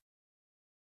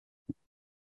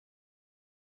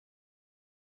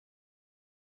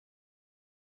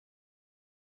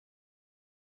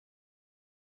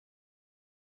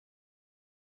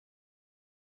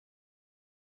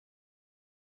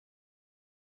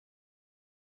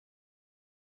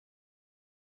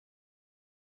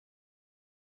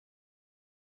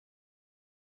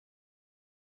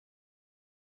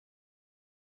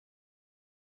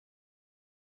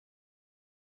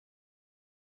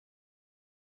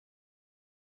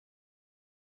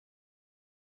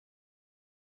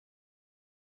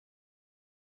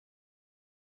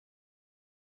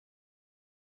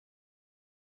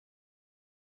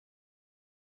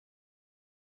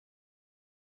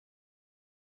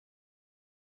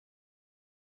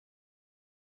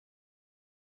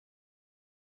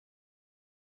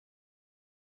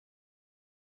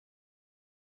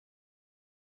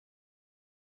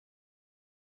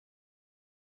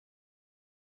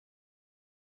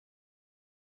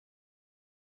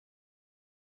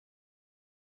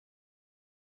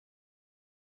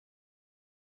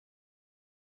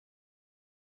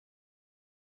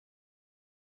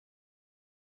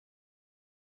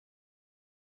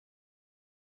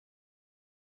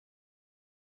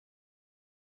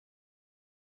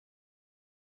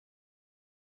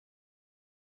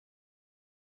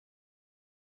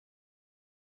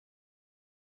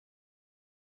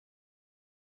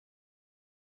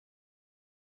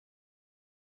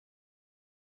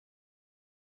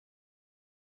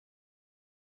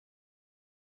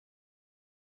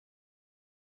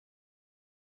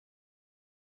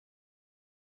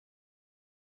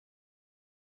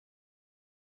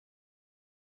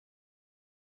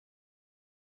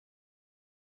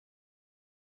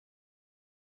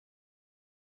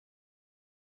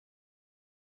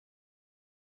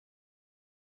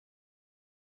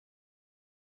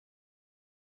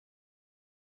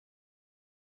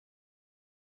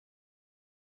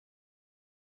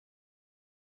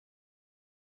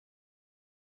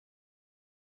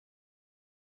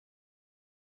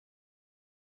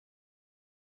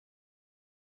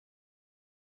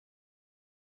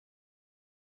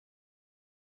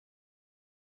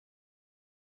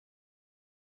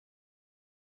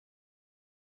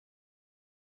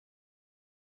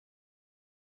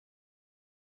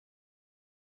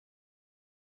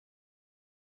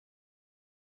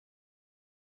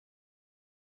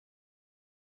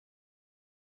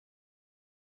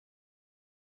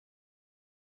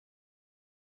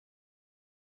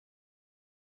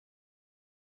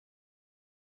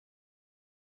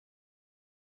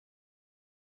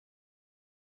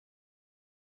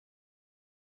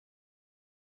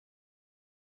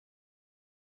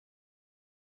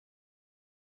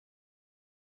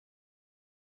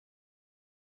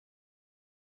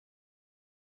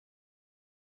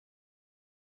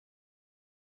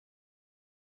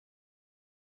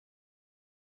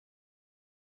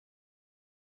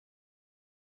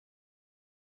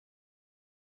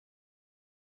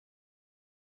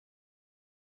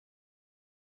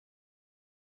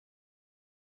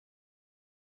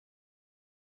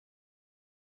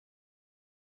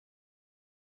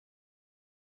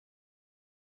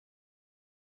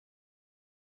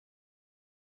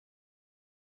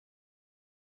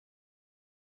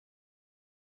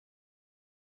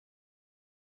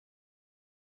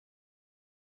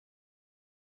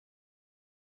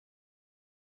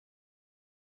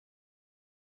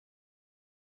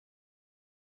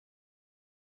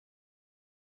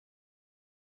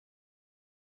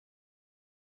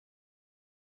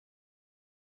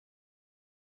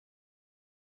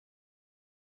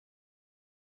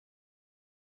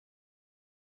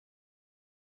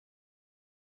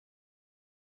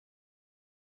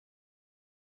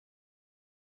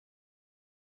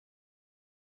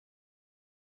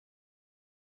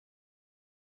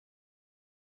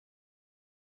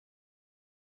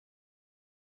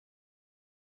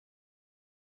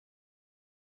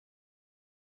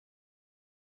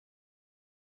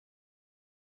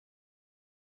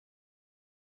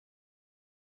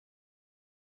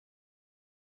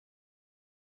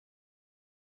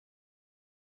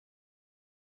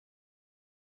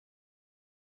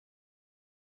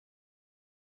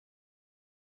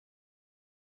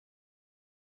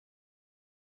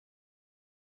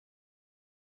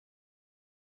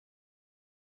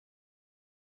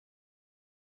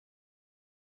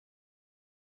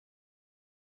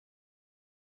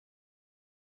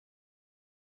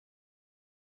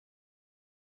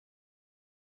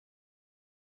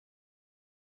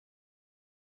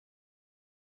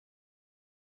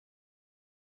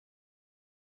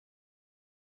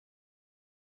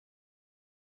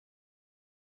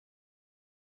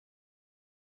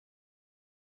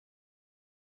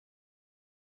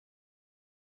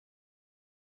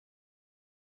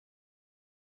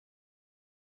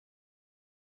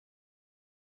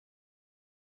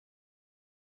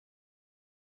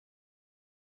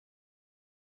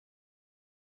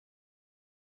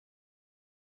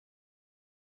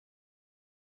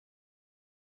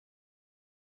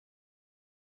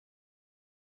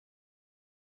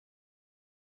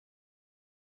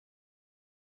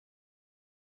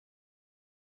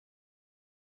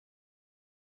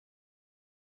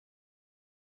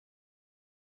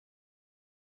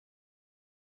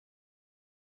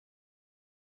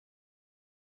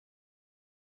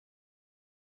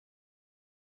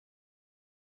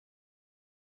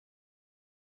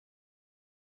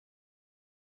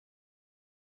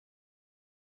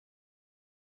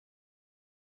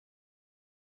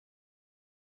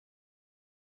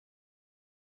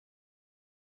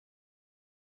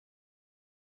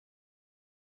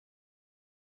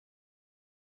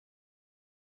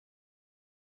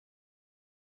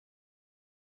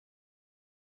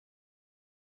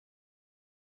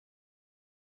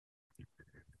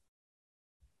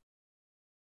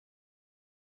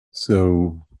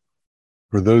 So,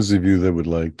 for those of you that would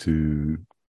like to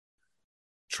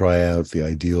try out the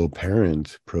ideal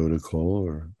parent protocol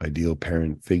or ideal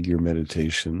parent figure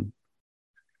meditation,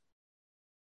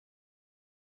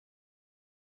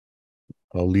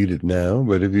 I'll lead it now.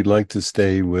 But if you'd like to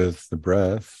stay with the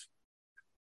breath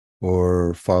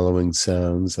or following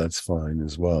sounds, that's fine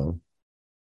as well.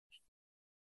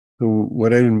 So,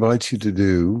 what I'd invite you to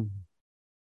do,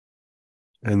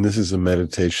 and this is a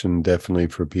meditation definitely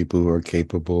for people who are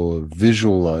capable of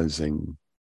visualizing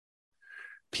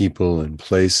people and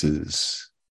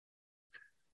places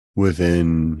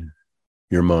within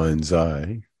your mind's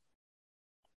eye.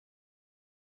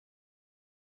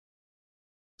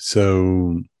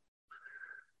 So,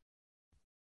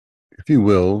 if you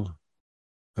will,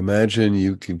 imagine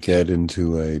you could get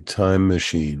into a time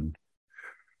machine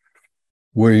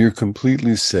where you're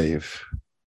completely safe,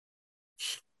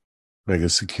 like a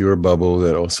secure bubble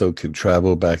that also could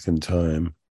travel back in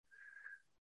time.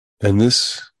 And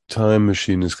this time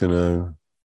machine is going to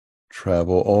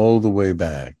travel all the way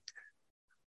back,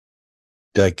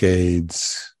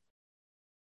 decades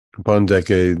upon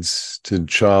decades, to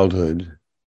childhood,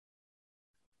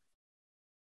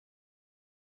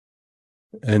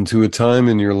 and to a time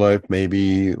in your life,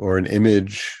 maybe, or an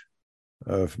image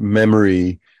of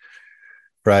memory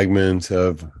fragment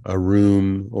of a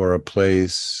room or a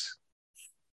place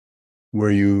where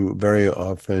you very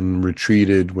often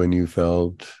retreated when you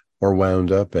felt, or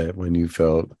wound up at when you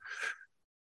felt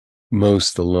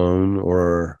most alone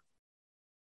or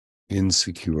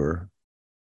insecure.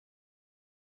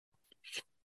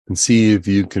 And see if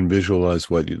you can visualize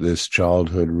what this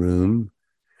childhood room,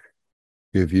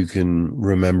 if you can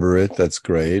remember it, that's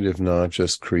great. If not,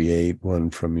 just create one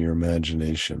from your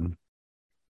imagination.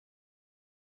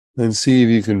 And see if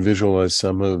you can visualize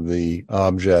some of the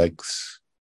objects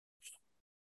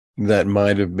that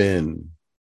might have been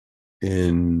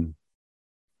in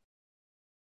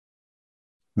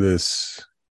this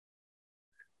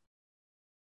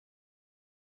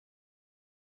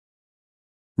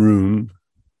room,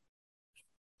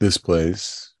 this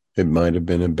place. It might have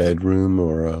been a bedroom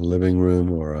or a living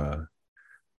room or a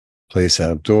place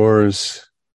outdoors,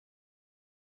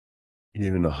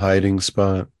 even a hiding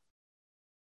spot.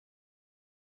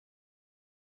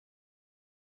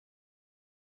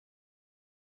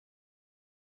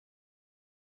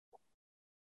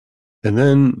 And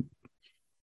then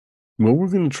what we're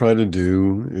going to try to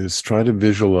do is try to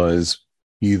visualize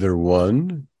either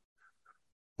one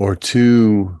or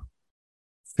two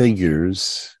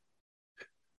figures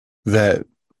that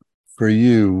for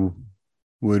you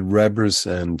would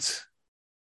represent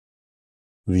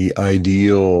the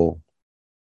ideal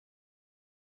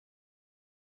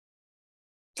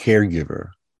caregiver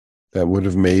that would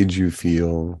have made you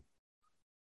feel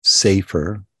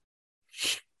safer,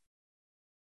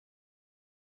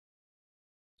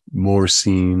 more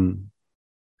seen,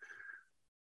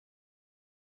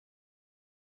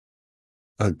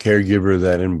 a caregiver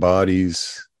that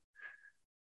embodies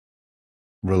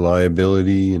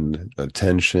reliability and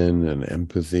attention and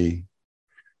empathy.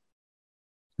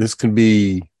 This can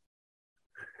be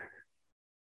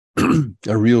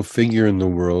a real figure in the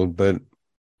world, but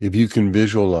if you can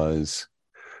visualize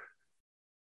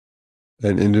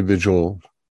an individual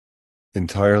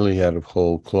entirely out of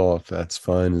whole cloth, that's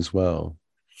fine as well.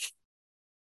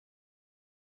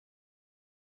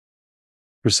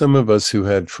 For some of us who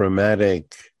had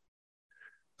traumatic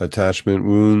attachment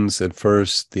wounds, at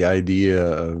first, the idea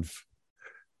of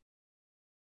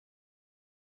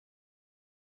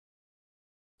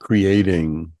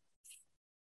creating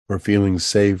or feeling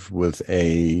safe with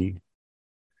a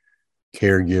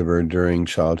caregiver during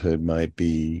childhood might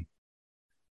be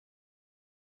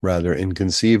rather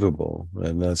inconceivable,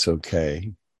 and that's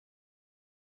okay.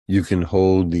 You can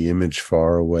hold the image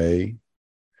far away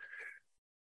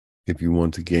if you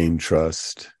want to gain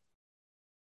trust.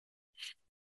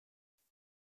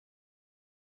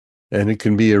 And it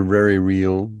can be a very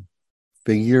real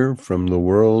figure from the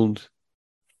world.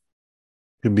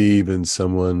 It could be even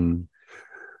someone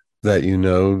that you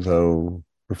know, though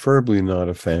preferably not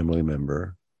a family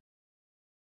member.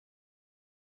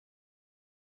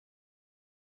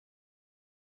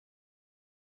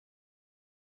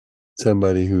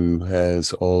 Somebody who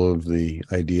has all of the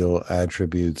ideal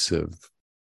attributes of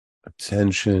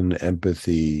attention,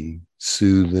 empathy,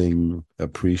 soothing,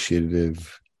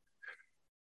 appreciative,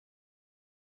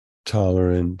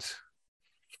 tolerant.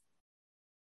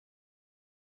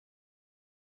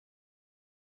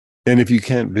 And if you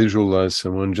can't visualize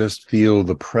someone, just feel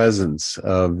the presence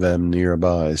of them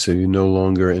nearby. So you no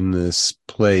longer in this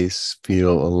place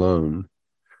feel alone.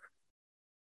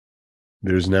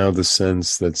 there's now the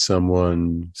sense that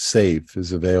someone safe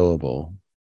is available,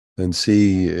 and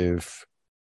see if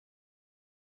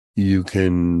you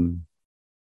can,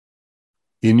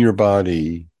 in your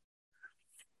body,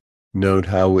 note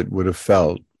how it would have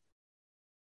felt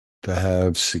to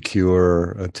have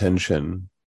secure attention,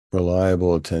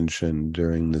 reliable attention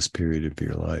during this period of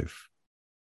your life.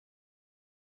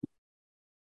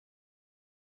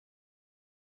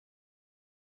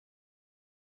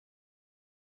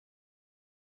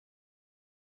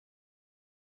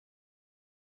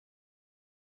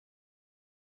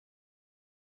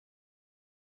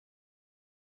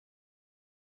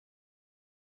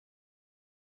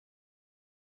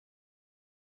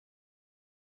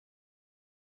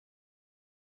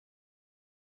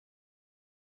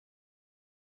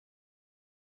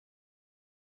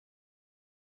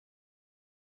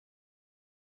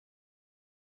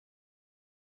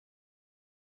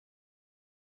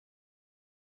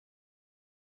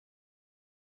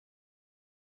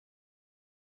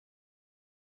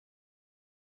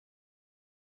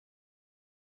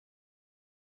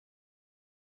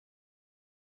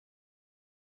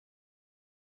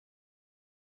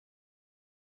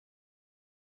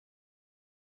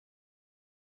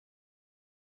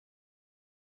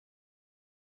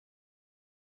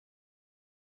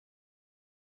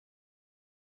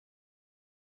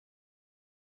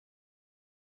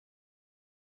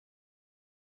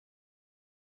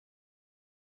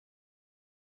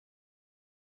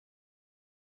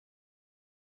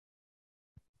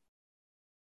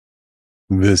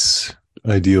 This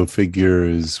ideal figure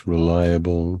is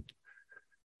reliable,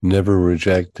 never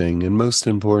rejecting, and most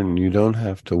important, you don't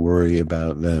have to worry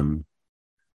about them.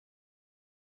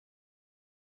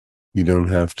 You don't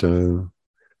have to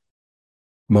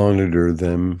monitor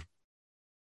them.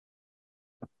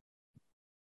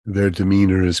 Their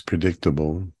demeanor is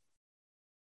predictable.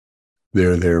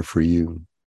 They're there for you.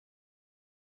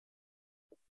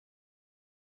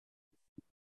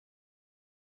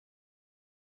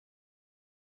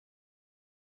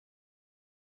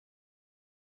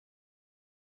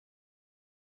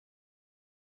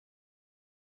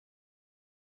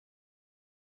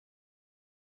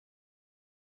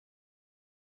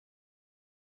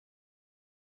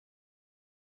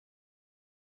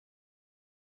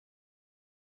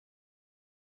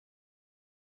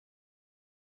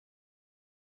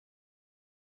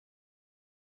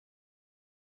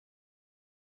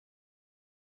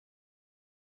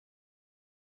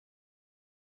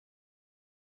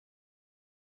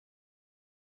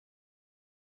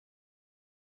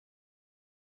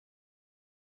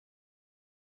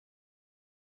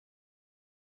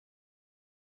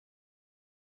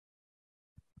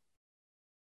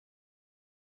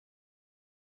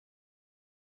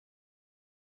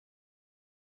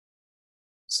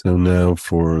 So now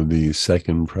for the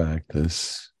second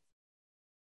practice,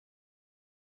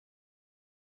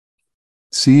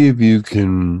 see if you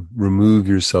can remove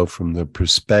yourself from the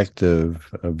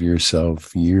perspective of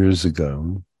yourself years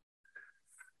ago.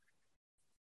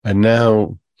 And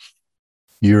now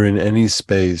you're in any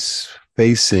space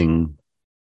facing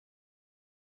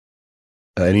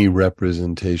any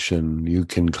representation you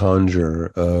can conjure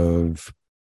of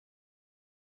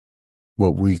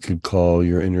what we could call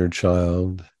your inner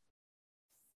child,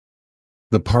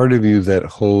 the part of you that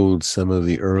holds some of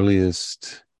the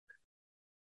earliest,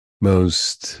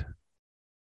 most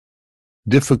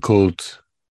difficult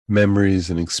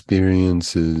memories and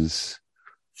experiences,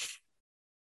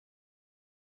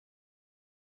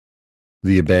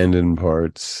 the abandoned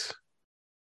parts,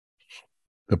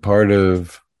 the part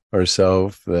of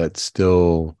ourself that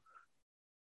still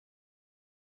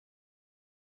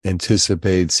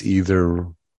anticipates either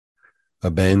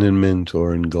abandonment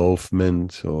or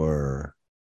engulfment or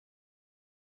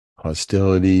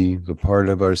hostility, the part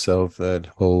of ourself that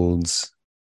holds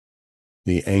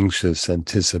the anxious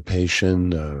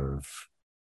anticipation of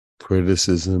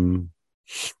criticism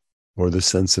or the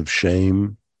sense of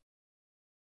shame,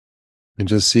 and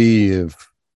just see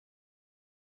if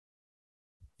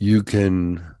you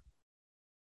can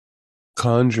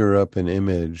conjure up an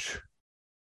image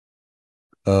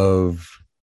of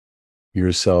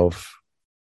yourself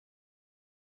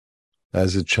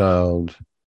as a child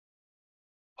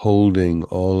holding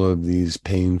all of these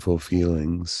painful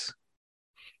feelings.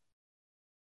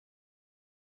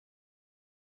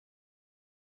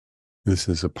 This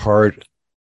is a part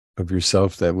of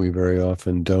yourself that we very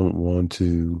often don't want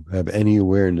to have any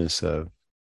awareness of.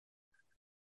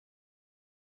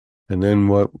 And then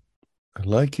what I'd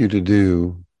like you to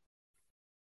do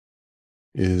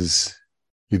is,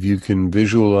 if you can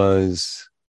visualize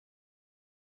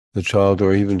the child,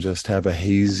 or even just have a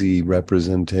hazy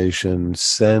representation,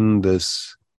 send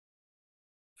this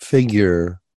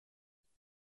figure,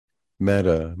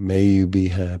 meta, may you be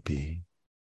happy.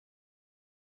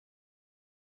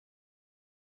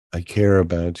 I care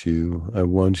about you. I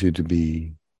want you to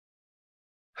be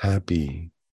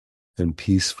happy and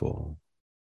peaceful.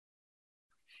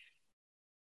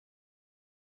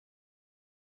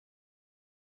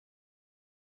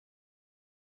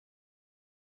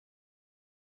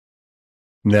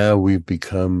 Now we've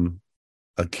become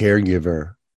a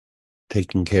caregiver,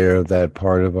 taking care of that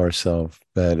part of ourself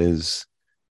that is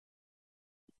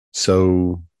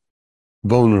so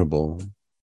vulnerable,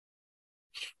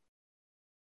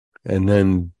 and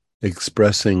then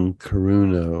expressing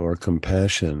karuna or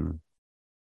compassion.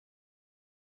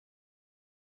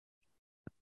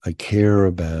 I care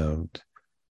about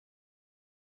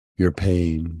your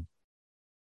pain.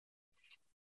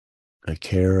 I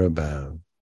care about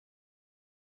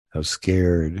how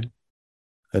scared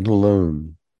and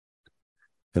alone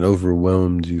and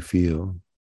overwhelmed you feel.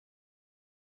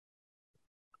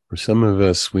 For some of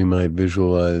us, we might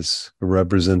visualize a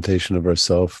representation of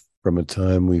ourselves from a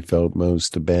time we felt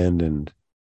most abandoned,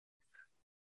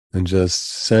 and just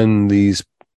send this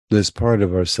part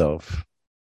of ourself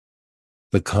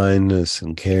the kindness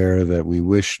and care that we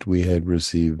wished we had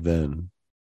received then.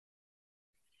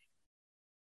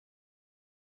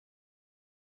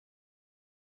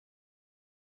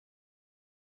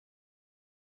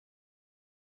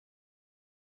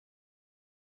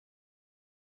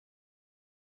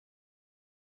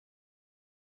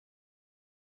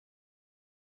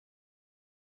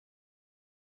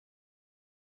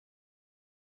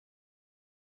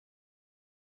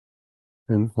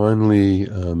 And finally,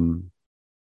 in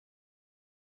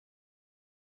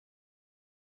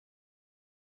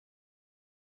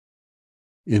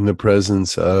the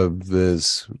presence of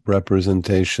this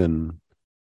representation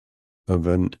of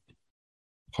a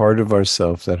part of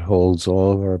ourself that holds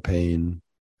all of our pain,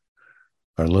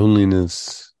 our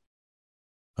loneliness,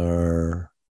 our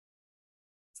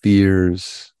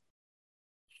fears,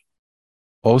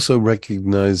 also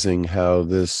recognizing how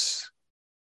this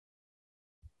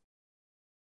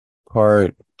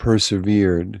part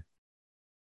persevered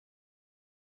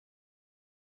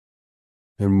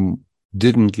and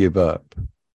didn't give up,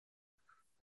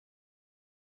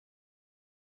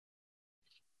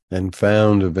 and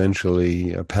found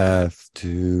eventually a path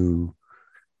to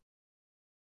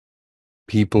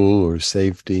people or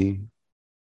safety,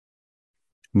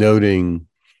 noting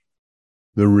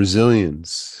the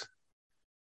resilience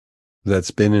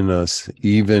that's been in us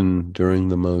even during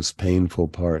the most painful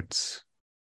parts,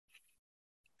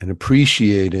 and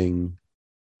appreciating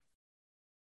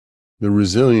the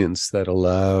resilience that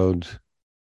allowed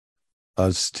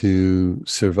us to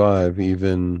survive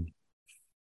even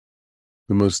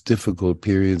the most difficult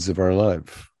periods of our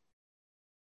life.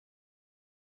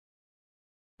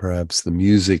 Perhaps the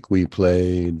music we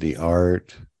played, the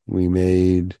art we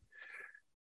made,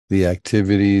 the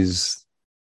activities,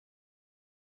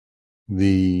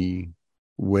 the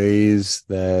ways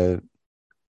that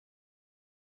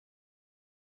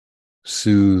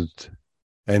soothed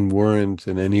and weren't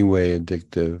in any way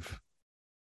addictive,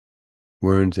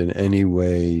 weren't in any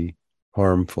way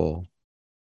harmful,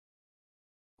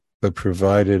 but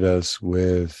provided us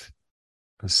with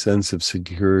a sense of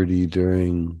security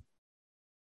during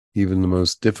even the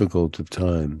most difficult of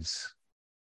times.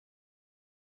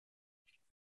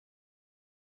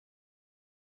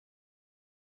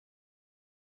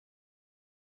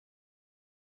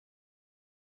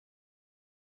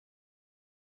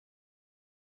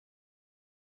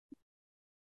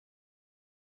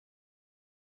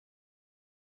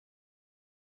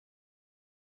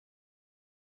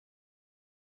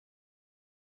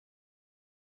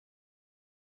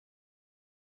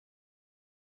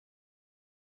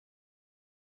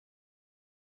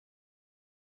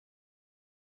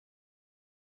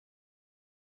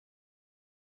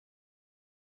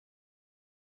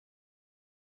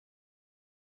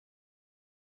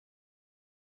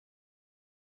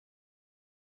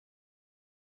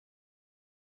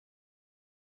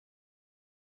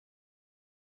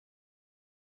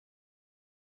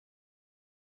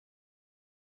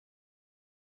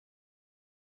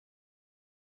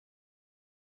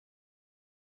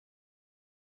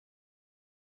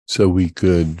 So we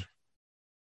could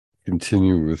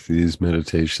continue with these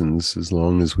meditations as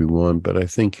long as we want, but I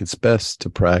think it's best to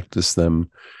practice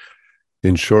them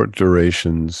in short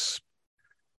durations.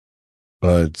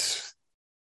 But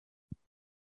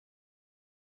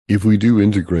if we do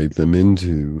integrate them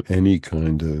into any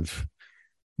kind of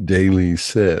daily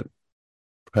sit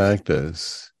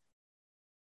practice,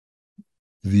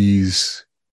 these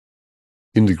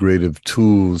integrative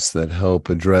tools that help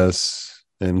address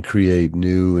and create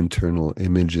new internal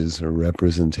images or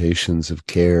representations of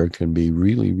care can be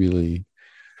really, really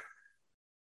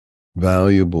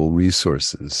valuable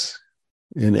resources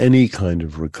in any kind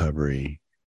of recovery,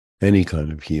 any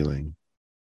kind of healing.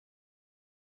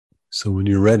 So when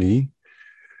you're ready,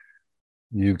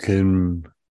 you can,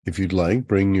 if you'd like,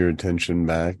 bring your attention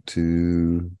back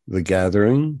to the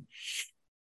gathering.